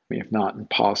 if not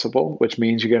impossible, which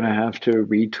means you're going to have to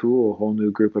retool a whole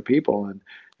new group of people. And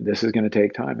this is going to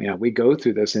take time. We go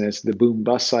through this, and it's the boom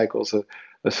bust cycles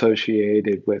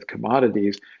associated with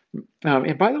commodities.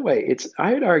 And by the way,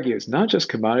 I would argue it's not just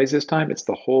commodities this time, it's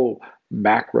the whole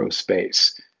macro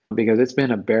space, because it's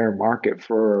been a bear market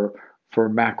for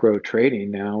macro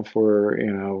trading now for,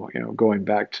 going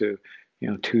back to,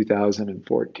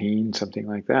 2014, something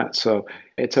like that. So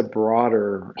it's a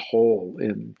broader whole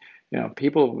in,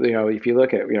 people, if you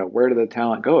look at, where did the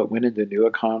talent go? It went into new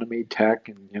economy, tech,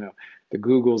 and, the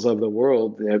Googles of the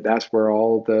world. That's where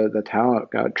all the talent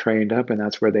got trained up, and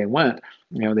that's where they went.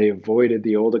 They avoided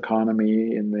the old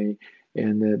economy in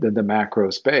the macro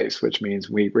space, which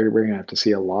means we're going to have to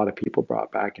see a lot of people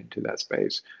brought back into that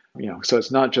space. So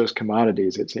it's not just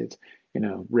commodities. It's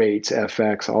rates,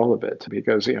 FX, all of it,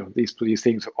 because these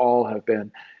things all have been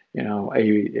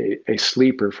a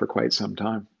sleeper for quite some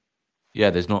time. Yeah,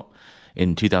 there's not.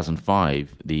 In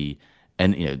 2005, the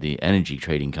energy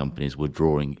trading companies were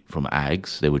drawing from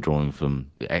ags. They were drawing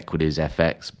from equities,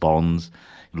 FX, bonds.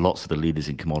 Lots of the leaders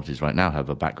in commodities right now have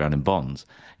a background in bonds.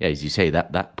 Yeah, as you say,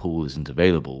 that pool isn't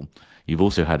available. You've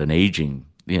also had an aging,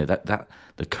 that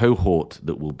the cohort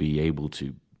that will be able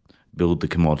to build the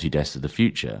commodity desk of the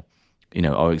future,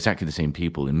 are exactly the same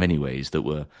people in many ways that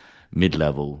were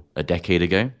mid-level a decade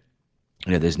ago.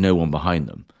 There's no one behind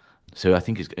them. So I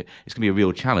think it's going to be a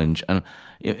real challenge, and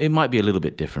it might be a little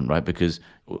bit different, right? Because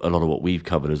a lot of what we've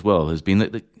covered as well has been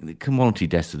that the commodity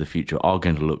desks of the future are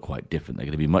going to look quite different. They're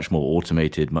going to be much more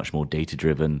automated, much more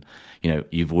data-driven.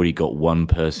 You've already got one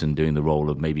person doing the role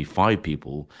of maybe 5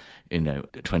 people,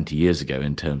 20 years ago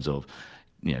in terms of,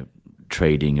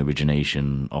 trading,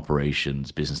 origination,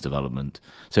 operations, business development.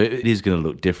 So it is going to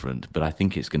look different, but I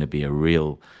think it's going to be a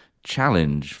real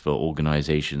challenge for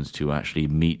organizations to actually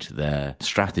meet their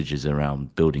strategies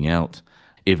around building out,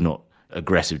 if not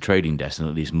aggressive trading desks and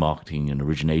at least marketing and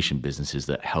origination businesses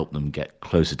that help them get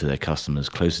closer to their customers,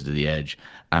 closer to the edge,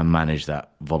 and manage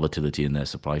that volatility in their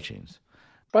supply chains.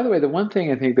 By the way, the one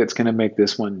thing I think that's going to make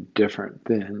this one different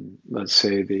than, let's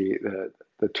say, the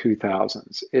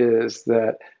 2000s is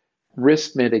that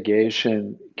risk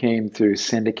mitigation came through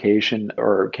syndication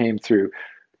or came through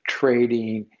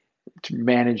trading,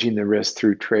 managing the risk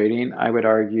through trading. I would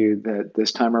argue that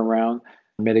this time around,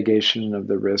 mitigation of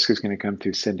the risk is going to come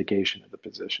through syndication of the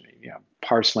positioning,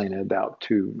 parceling it out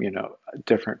to,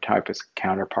 different types of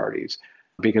counterparties.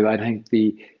 Because I think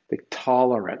the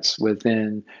tolerance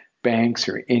within banks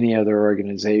or any other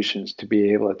organizations to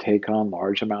be able to take on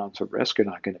large amounts of risk are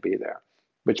not going to be there,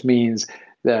 which means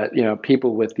that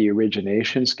people with the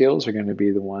origination skills are going to be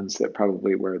the ones that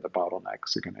probably where the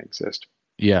bottlenecks are going to exist.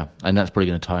 Yeah, and that's probably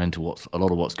going to tie into a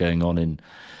lot of what's going on in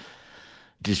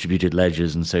distributed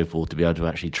ledgers and so forth to be able to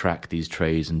actually track these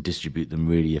trades and distribute them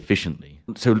really efficiently.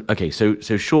 So okay, so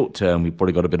short term, we've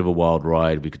probably got a bit of a wild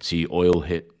ride. We could see oil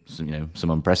hit some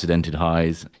unprecedented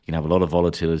highs. You can have a lot of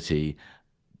volatility,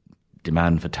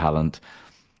 demand for talent.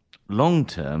 Long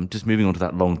term, just moving on to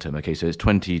that long term. Okay, so it's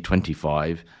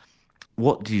 2025.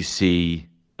 What do you see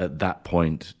at that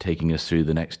point taking us through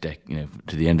the next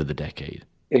to the end of the decade?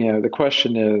 The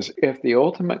question is, if the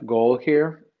ultimate goal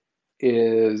here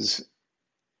is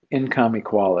income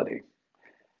equality,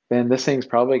 then this thing's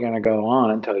probably going to go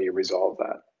on until you resolve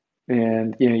that.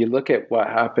 And you look at what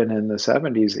happened in the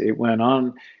 70s, it went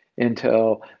on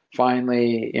until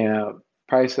finally,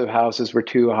 price of houses were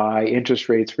too high, interest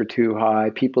rates were too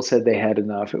high. People said they had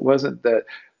enough. It wasn't that,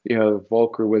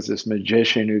 Volcker was this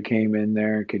magician who came in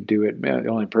there and could do it. The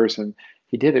only person,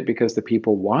 he did it because the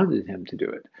people wanted him to do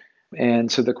it.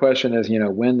 And so the question is,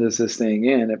 when does this thing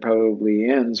end? It probably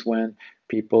ends when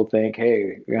people think,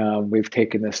 hey, we've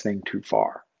taken this thing too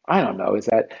far. I don't know. Is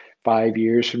that 5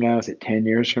 years from now? Is it 10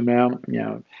 years from now?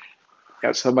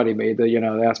 Somebody made they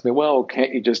asked me, well,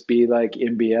 can't you just be like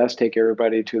MBS, take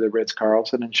everybody to the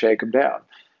Ritz-Carlton and shake them down?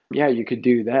 Yeah, you could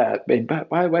do that. But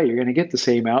by the way, you're going to get the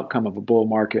same outcome of a bull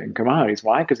market in commodities.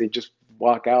 Why? Because they just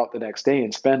walk out the next day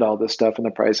and spend all this stuff and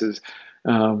the prices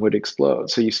would explode.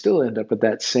 So you still end up with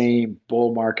that same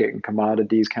bull market and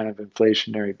commodities kind of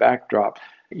inflationary backdrop,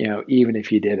 even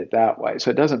if you did it that way.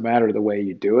 So it doesn't matter the way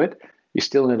you do it. You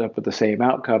still end up with the same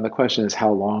outcome. The question is,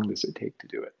 how long does it take to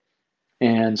do it?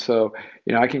 And so,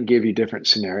 I can give you different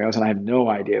scenarios, and I have no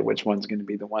idea which one's going to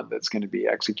be the one that's going to be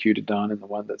executed on and the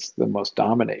one that's the most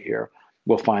dominant here.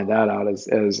 We'll find that out as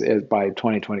by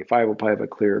 2025, we'll probably have a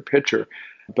clearer picture.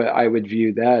 But I would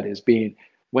view that as being,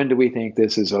 when do we think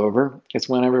this is over? It's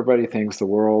when everybody thinks the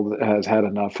world has had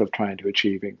enough of trying to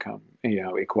achieve income,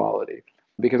 equality.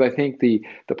 Because I think the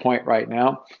point right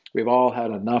now, we've all had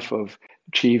enough of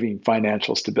achieving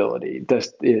financial stability.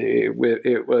 It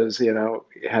was, it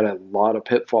had a lot of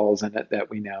pitfalls in it that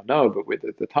we now know, but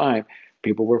at the time,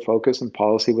 people were focused and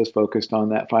policy was focused on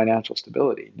that financial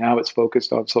stability. Now it's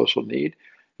focused on social need.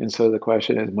 And so the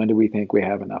question is, when do we think we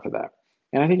have enough of that?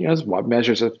 And I think, what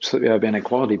measures of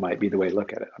inequality might be the way to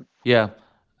look at it. Yeah,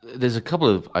 there's a couple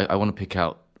of, I want to pick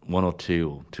out one or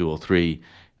two or three,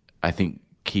 I think,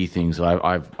 key things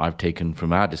I've taken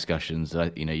from our discussions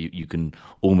that, you can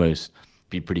almost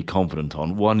be pretty confident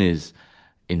on. One is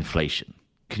inflation.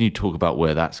 Can you talk about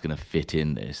where that's going to fit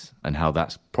in this and how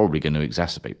that's probably going to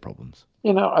exacerbate problems?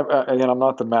 Again, I'm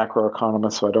not the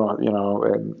macroeconomist, so I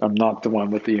don't, I'm not the one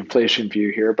with the inflation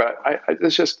view here, but I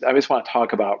just want to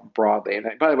talk about broadly. And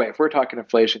by the way, if we're talking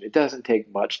inflation, it doesn't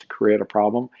take much to create a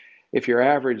problem. If your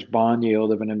average bond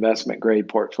yield of an investment grade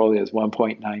portfolio is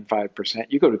 1.95%,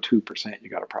 you go to 2%, you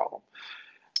got a problem.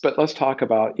 But let's talk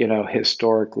about,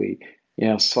 historically,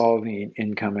 solving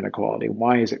income inequality.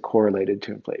 Why is it correlated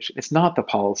to inflation? It's not the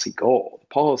policy goal.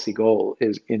 The policy goal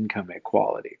is income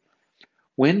equality.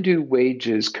 When do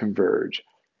wages converge?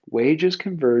 Wages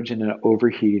converge in an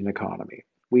overheating economy.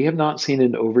 We have not seen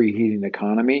an overheating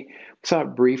economy. We saw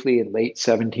it briefly in late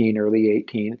 17, early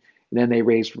 18, and then they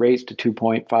raised rates to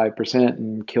 2.5%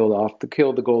 and killed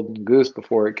the golden goose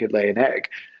before it could lay an egg.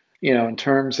 In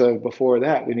terms of before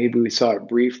that, we saw it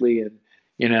briefly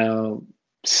in,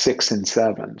 6 and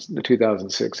 7, the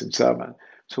 2006 and 7.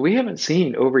 So we haven't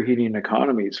seen overheating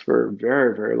economies for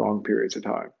very, very long periods of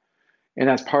time. And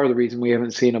that's part of the reason we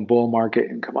haven't seen a bull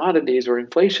market in commodities or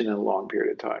inflation in a long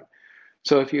period of time.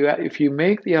 So if you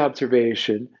make the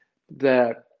observation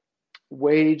that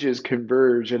wages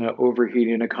converge in an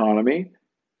overheating economy,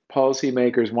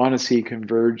 policymakers want to see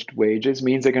converged wages,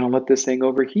 means they're going to let this thing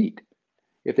overheat.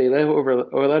 If they let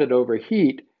it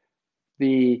overheat,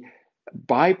 the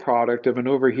byproduct of an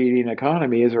overheating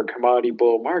economy is our commodity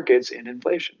bull markets and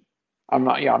inflation. I'm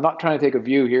not trying to take a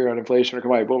view here on inflation or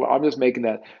commodity, but I'm just making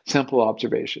that simple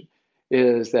observation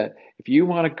is that if you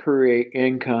want to create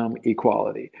income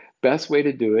equality, best way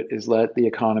to do it is let the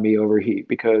economy overheat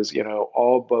because,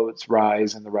 all boats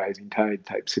rise in the rising tide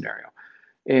type scenario.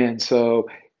 And so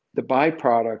the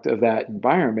byproduct of that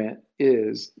environment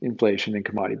is inflation in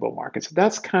commodity bull markets.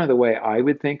 That's kind of the way I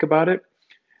would think about it,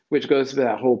 which goes to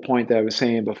that whole point that I was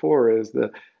saying before is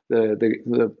the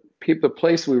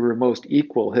place we were most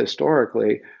equal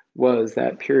historically was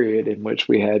that period in which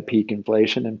we had peak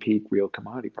inflation and peak real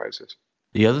commodity prices.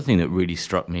 The other thing that really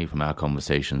struck me from our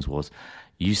conversations was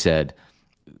you said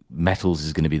metals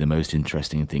is going to be the most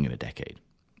interesting thing in a decade,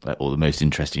 or the most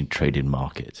interesting traded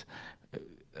market.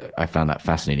 I found that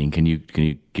fascinating. Can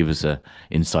you give us a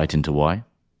insight into why?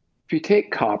 If you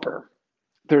take copper,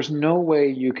 there's no way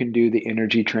you can do the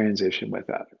energy transition with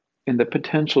that. And the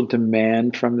potential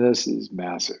demand from this is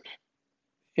massive.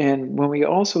 And when we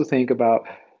also think about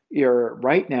your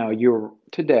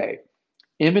today,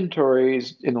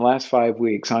 inventories in the last 5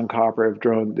 weeks on copper have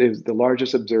drawn is the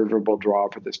largest observable draw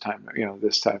for this time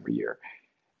of year.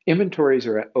 Inventories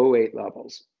are at '08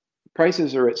 levels.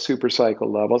 Prices are at super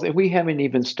cycle levels, and we haven't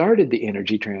even started the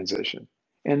energy transition.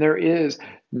 And there is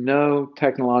no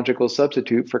technological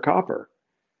substitute for copper.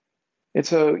 And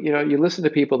so, you listen to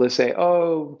people that say,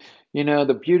 oh,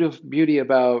 the beauty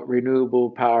about renewable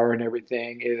power and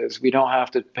everything is we don't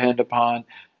have to depend upon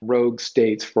rogue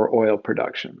states for oil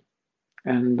production.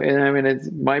 And I mean,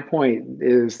 my point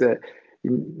is that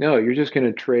no, you're just going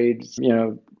to trade,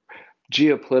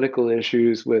 geopolitical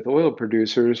issues with oil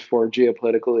producers for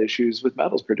geopolitical issues with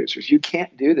metals producers. You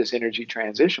can't do this energy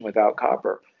transition without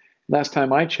copper. Last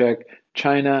time I checked,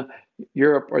 China,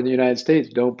 Europe, or the United States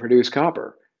don't produce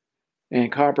copper.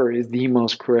 And copper is the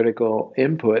most critical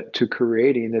input to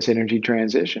creating this energy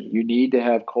transition. You need to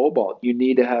have cobalt, you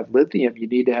need to have lithium, you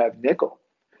need to have nickel.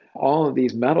 All of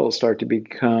these metals start to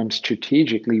become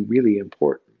strategically really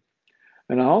important.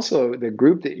 And also the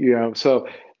group that, so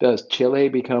does Chile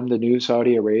become the new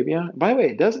Saudi Arabia? By the way,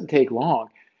 it doesn't take long.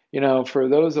 For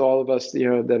those all of us,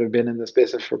 that have been in this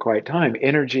business for quite time,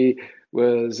 energy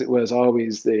was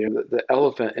always the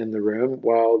elephant in the room,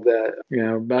 while the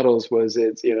metals was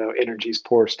its energy's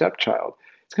poor stepchild.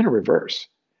 It's going to reverse.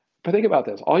 But think about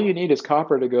this: all you need is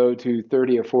copper to go to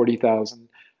 30 or 40,000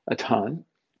 a ton,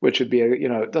 which would be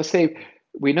let's say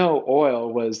we know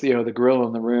oil was the gorilla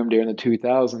in the room during the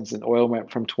 2000s, and oil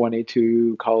went from 20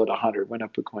 to call it 100, went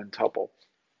up a quintuple.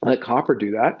 Let copper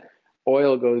do that.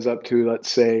 Oil goes up to,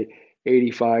 let's say,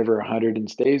 85 or 100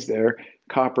 and stays there.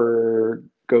 Copper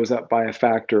goes up by a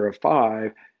factor of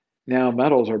five. Now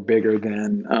metals are bigger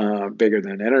than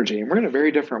energy, and we're in a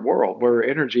very different world where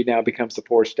energy now becomes the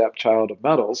poor stepchild of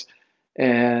metals.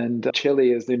 And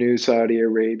Chile is the new Saudi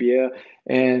Arabia,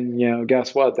 and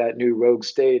guess what? That new rogue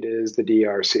state is the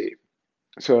DRC.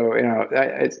 So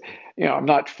it's I'm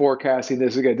not forecasting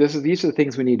this again. These are the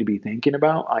things we need to be thinking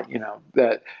about.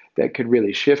 That could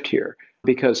really shift here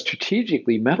because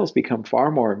strategically metals become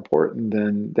far more important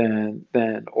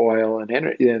than oil and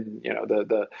energy and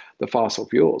the fossil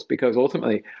fuels, because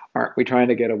ultimately aren't we trying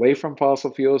to get away from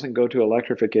fossil fuels and go to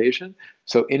electrification?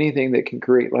 So anything that can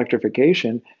create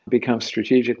electrification becomes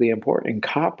strategically important. And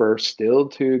copper, still,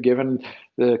 to given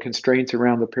the constraints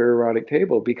around the periodic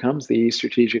table, becomes the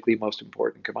strategically most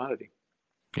important commodity.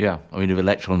 Yeah, I mean, if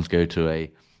electrons go to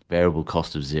a variable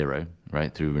cost of zero,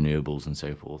 right, through renewables and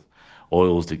so forth,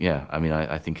 yeah, I mean,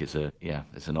 I think it's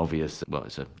an obvious, well,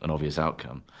 an obvious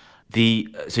outcome.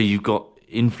 So you've got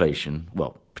inflation,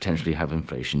 well, potentially have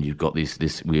inflation. You've got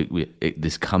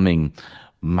this coming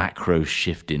macro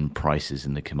shift in prices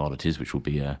in the commodities, which will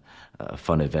be a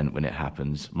fun event when it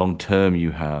happens. Long term,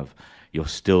 you're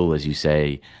still, as you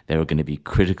say, there are going to be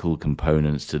critical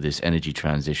components to this energy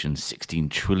transition, $16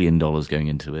 trillion going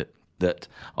into it, that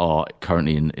are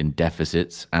currently in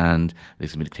deficits, and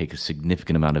there's going to take a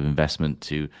significant amount of investment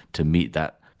to meet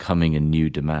that coming and new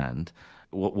demand.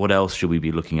 What else should we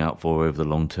be looking out for over the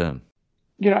long term?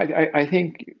 I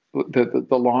think the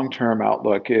long term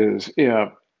outlook is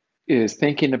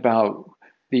thinking about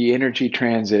the energy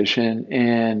transition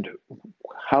and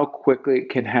how quickly it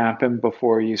can happen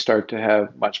before you start to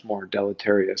have much more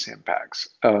deleterious impacts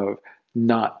of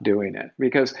not doing it.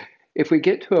 Because if we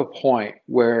get to a point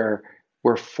where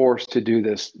we're forced to do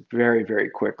this very, very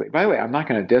quickly, by the way, I'm not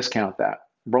going to discount that.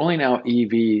 Rolling out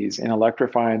EVs and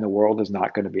electrifying the world is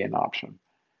not going to be an option.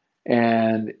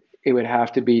 And it would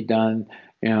have to be done,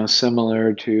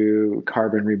 similar to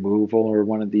carbon removal or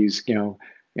one of these,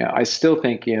 I still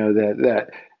think, that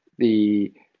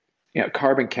the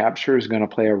carbon capture is going to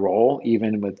play a role,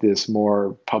 even with this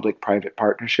more public-private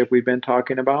partnership we've been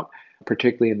talking about,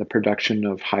 particularly in the production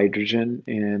of hydrogen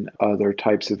and other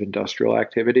types of industrial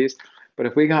activities. But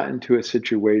if we got into a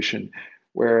situation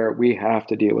where we have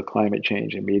to deal with climate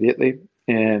change immediately,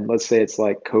 and let's say it's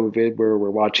like COVID, where we're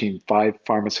watching 5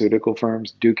 pharmaceutical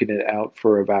firms duking it out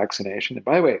for a vaccination. And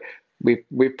by the way,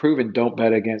 we've proven don't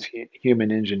bet against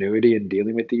human ingenuity in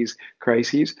dealing with these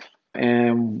crises.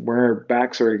 And where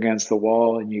backs are against the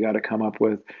wall, and you got to come up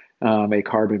with a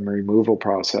carbon removal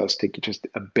process to just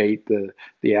abate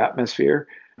the atmosphere.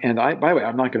 And by the way,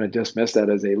 I'm not going to dismiss that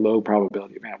as a low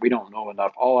probability. Man, we don't know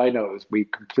enough. All I know is we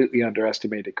completely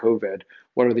underestimated COVID.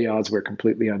 What are the odds we're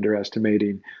completely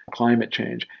underestimating climate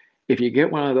change? If you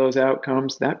get one of those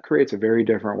outcomes, that creates a very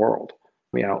different world.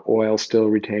 Oil still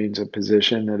retains a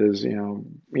position that is,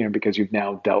 because you've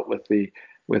now dealt with the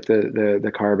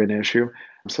carbon issue.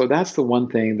 So that's the one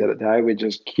thing that I would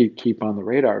just keep on the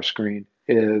radar screen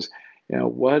is,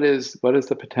 what is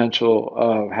the potential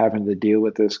of having to deal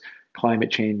with this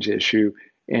climate change issue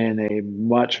in a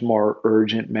much more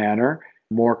urgent manner,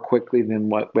 more quickly than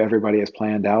what everybody has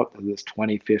planned out, this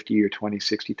 2050 or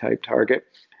 2060 type target.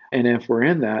 And if we're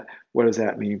in that, what does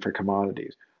that mean for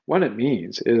commodities? What it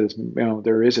means is,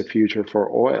 there is a future for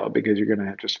oil, because you're going to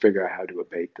have to figure out how to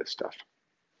abate this stuff.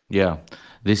 Yeah,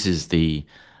 this is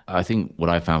I think what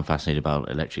I found fascinating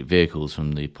about electric vehicles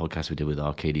from the podcast we did with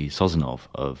Arkady Sozonov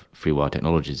of FreeWire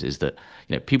Technologies is that,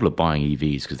 people are buying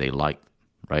EVs because they like them,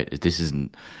 right? This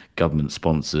isn't government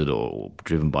sponsored or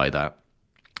driven by that.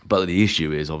 But the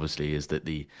issue is that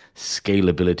the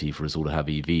scalability for us all to have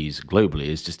EVs globally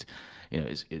is just,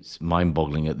 it's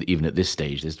mind-boggling. Even at this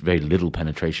stage, there's very little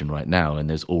penetration right now, and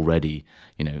there's already,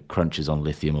 crunches on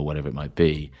lithium or whatever it might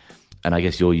be. And I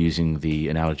guess you're using the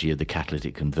analogy of the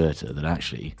catalytic converter, that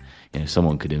actually,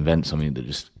 someone could invent something that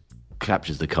just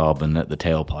captures the carbon at the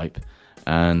tailpipe,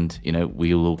 and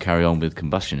we'll all carry on with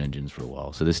combustion engines for a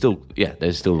while. So there's still a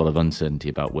lot of uncertainty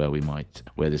about where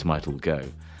this might all go.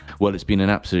 Well, it's been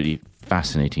an absolutely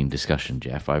fascinating discussion,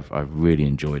 Jeff. I've really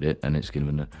enjoyed it, and it's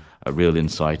given a real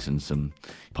insight and some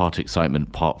part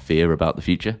excitement, part fear about the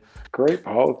future. Great,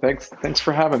 Paul. Thanks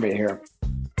for having me here.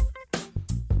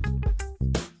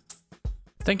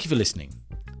 Thank you for listening.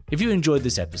 If you enjoyed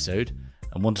this episode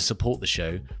and want to support the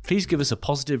show, please give us a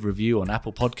positive review on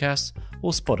Apple Podcasts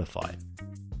or Spotify.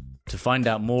 To find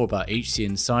out more about HC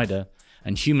Insider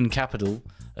and Human Capital,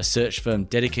 a search firm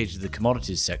dedicated to the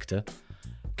commodities sector,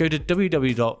 go to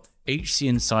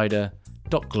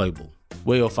www.hcinsider.global,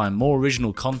 where you'll find more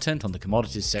original content on the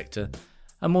commodities sector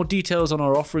and more details on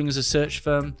our offering as a search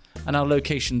firm and our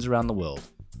locations around the world.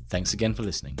 Thanks again for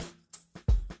listening.